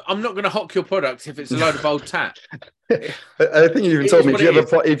not gonna hock your product if it's a load of old tat. I think you even told me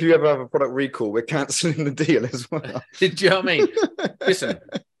if you ever have a product recall, we're cancelling the deal as well. Did you know what I mean? Listen,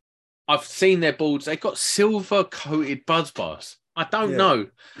 I've seen their boards. They've got silver coated buzz bars. I don't know.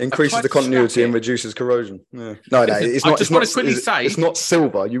 Increases the continuity and reduces corrosion. Yeah. No, it's not. I just want to quickly say it's not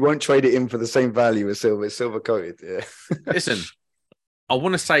silver. You won't trade it in for the same value as silver. It's silver coated. Yeah. Listen, I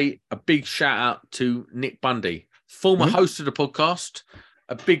want to say a big shout out to Nick Bundy, former host of the podcast,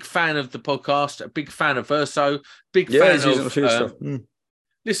 a big fan of the podcast, a big fan of Verso, big fan of.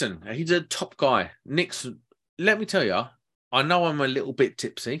 Listen, he's a top guy. Nick's. Let me tell you, I know I'm a little bit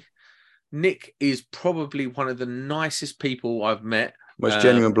tipsy. Nick is probably one of the nicest people I've met. Most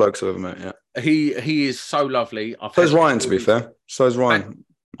genuine blokes I've ever met, yeah. He is so lovely. So is Ryan, to be fair. So is Ryan.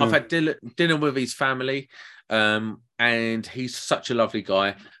 I've had dinner with his family, and he's such a lovely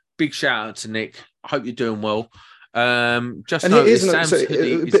guy. Big shout out to Nick. I hope you're doing well. Just know Sam's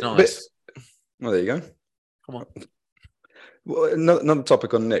hoodie is nice. Well, there you go. Come on. Well, another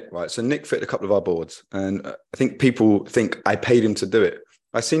topic on Nick, right? So Nick fit a couple of our boards, and I think people think I paid him to do it.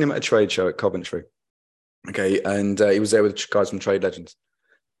 I seen him at a trade show at Coventry. Okay, and he was there with guys from Trade Legends,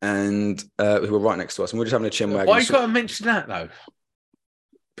 and who were right next to us, and we were just having a chin wag. Why you got to mention that though?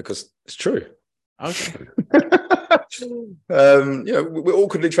 Because it's true. Okay. We're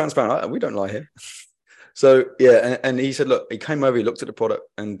awkwardly transparent. We don't lie here. So yeah, and he said, look, he came over, he looked at the product,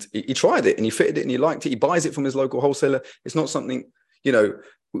 and he tried it, and he fitted it, and he liked it. He buys it from his local wholesaler. It's not something,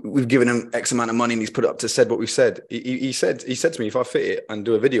 we've given him X amount of money, and he's put it up to said what we said. He said to me, if I fit it and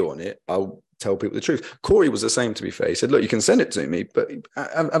do a video on it, I'll tell people the truth. Corey was the same, to be fair. He said, look, you can send it to me, but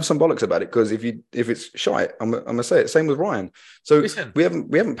have some bollocks about it, because if it's shite, I'm gonna say it. Same with Ryan. So listen, we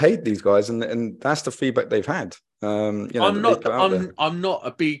haven't paid these guys, and that's the feedback they've had. I'm not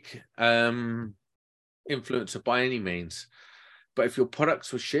a big influencer by any means, but if your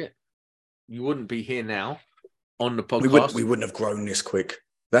products were shit, you wouldn't be here now on the podcast. We wouldn't have grown this quick.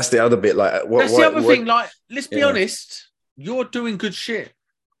 That's the other bit. Like, that's the other thing. Like, let's be honest. You're doing good shit.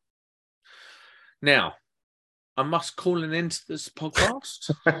 Now, I must call an end to this podcast.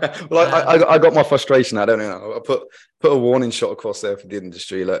 Well, I got my frustration. I don't know. I put a warning shot across there for the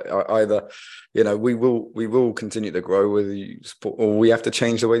industry. Like, either, we will continue to grow, whether you support, or we have to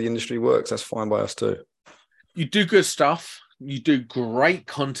change the way the industry works. That's fine by us too. You do good stuff. You do great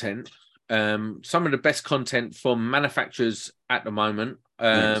content. Some of the best content from manufacturers at the moment.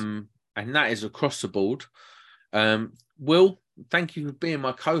 And that is across the board. Will, thank you for being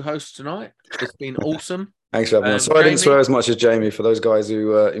my co-host tonight. It's been awesome. Thanks for having me on. Sorry, I didn't swear as much as Jamie, for those guys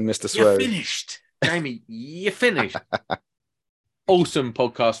who missed the swear. You're finished, Jamie. You're finished. Awesome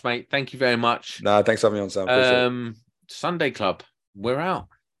podcast, mate. Thank you very much. Thanks for having me on, Sam. Sunday Club, we're out.